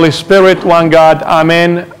 and of the Holy Spirit, one God,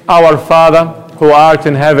 Amen. Our Father, who art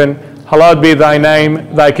in heaven, hallowed be thy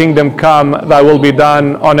name. Thy kingdom come, thy will be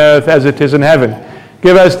done on earth as it is in heaven.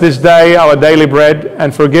 Give us this day our daily bread,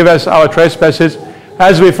 and forgive us our trespasses,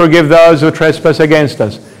 as we forgive those who trespass against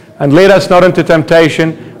us. And lead us not into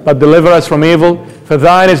temptation, but deliver us from evil. For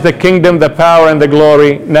thine is the kingdom, the power, and the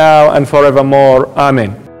glory, now and forevermore.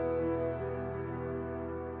 Amen.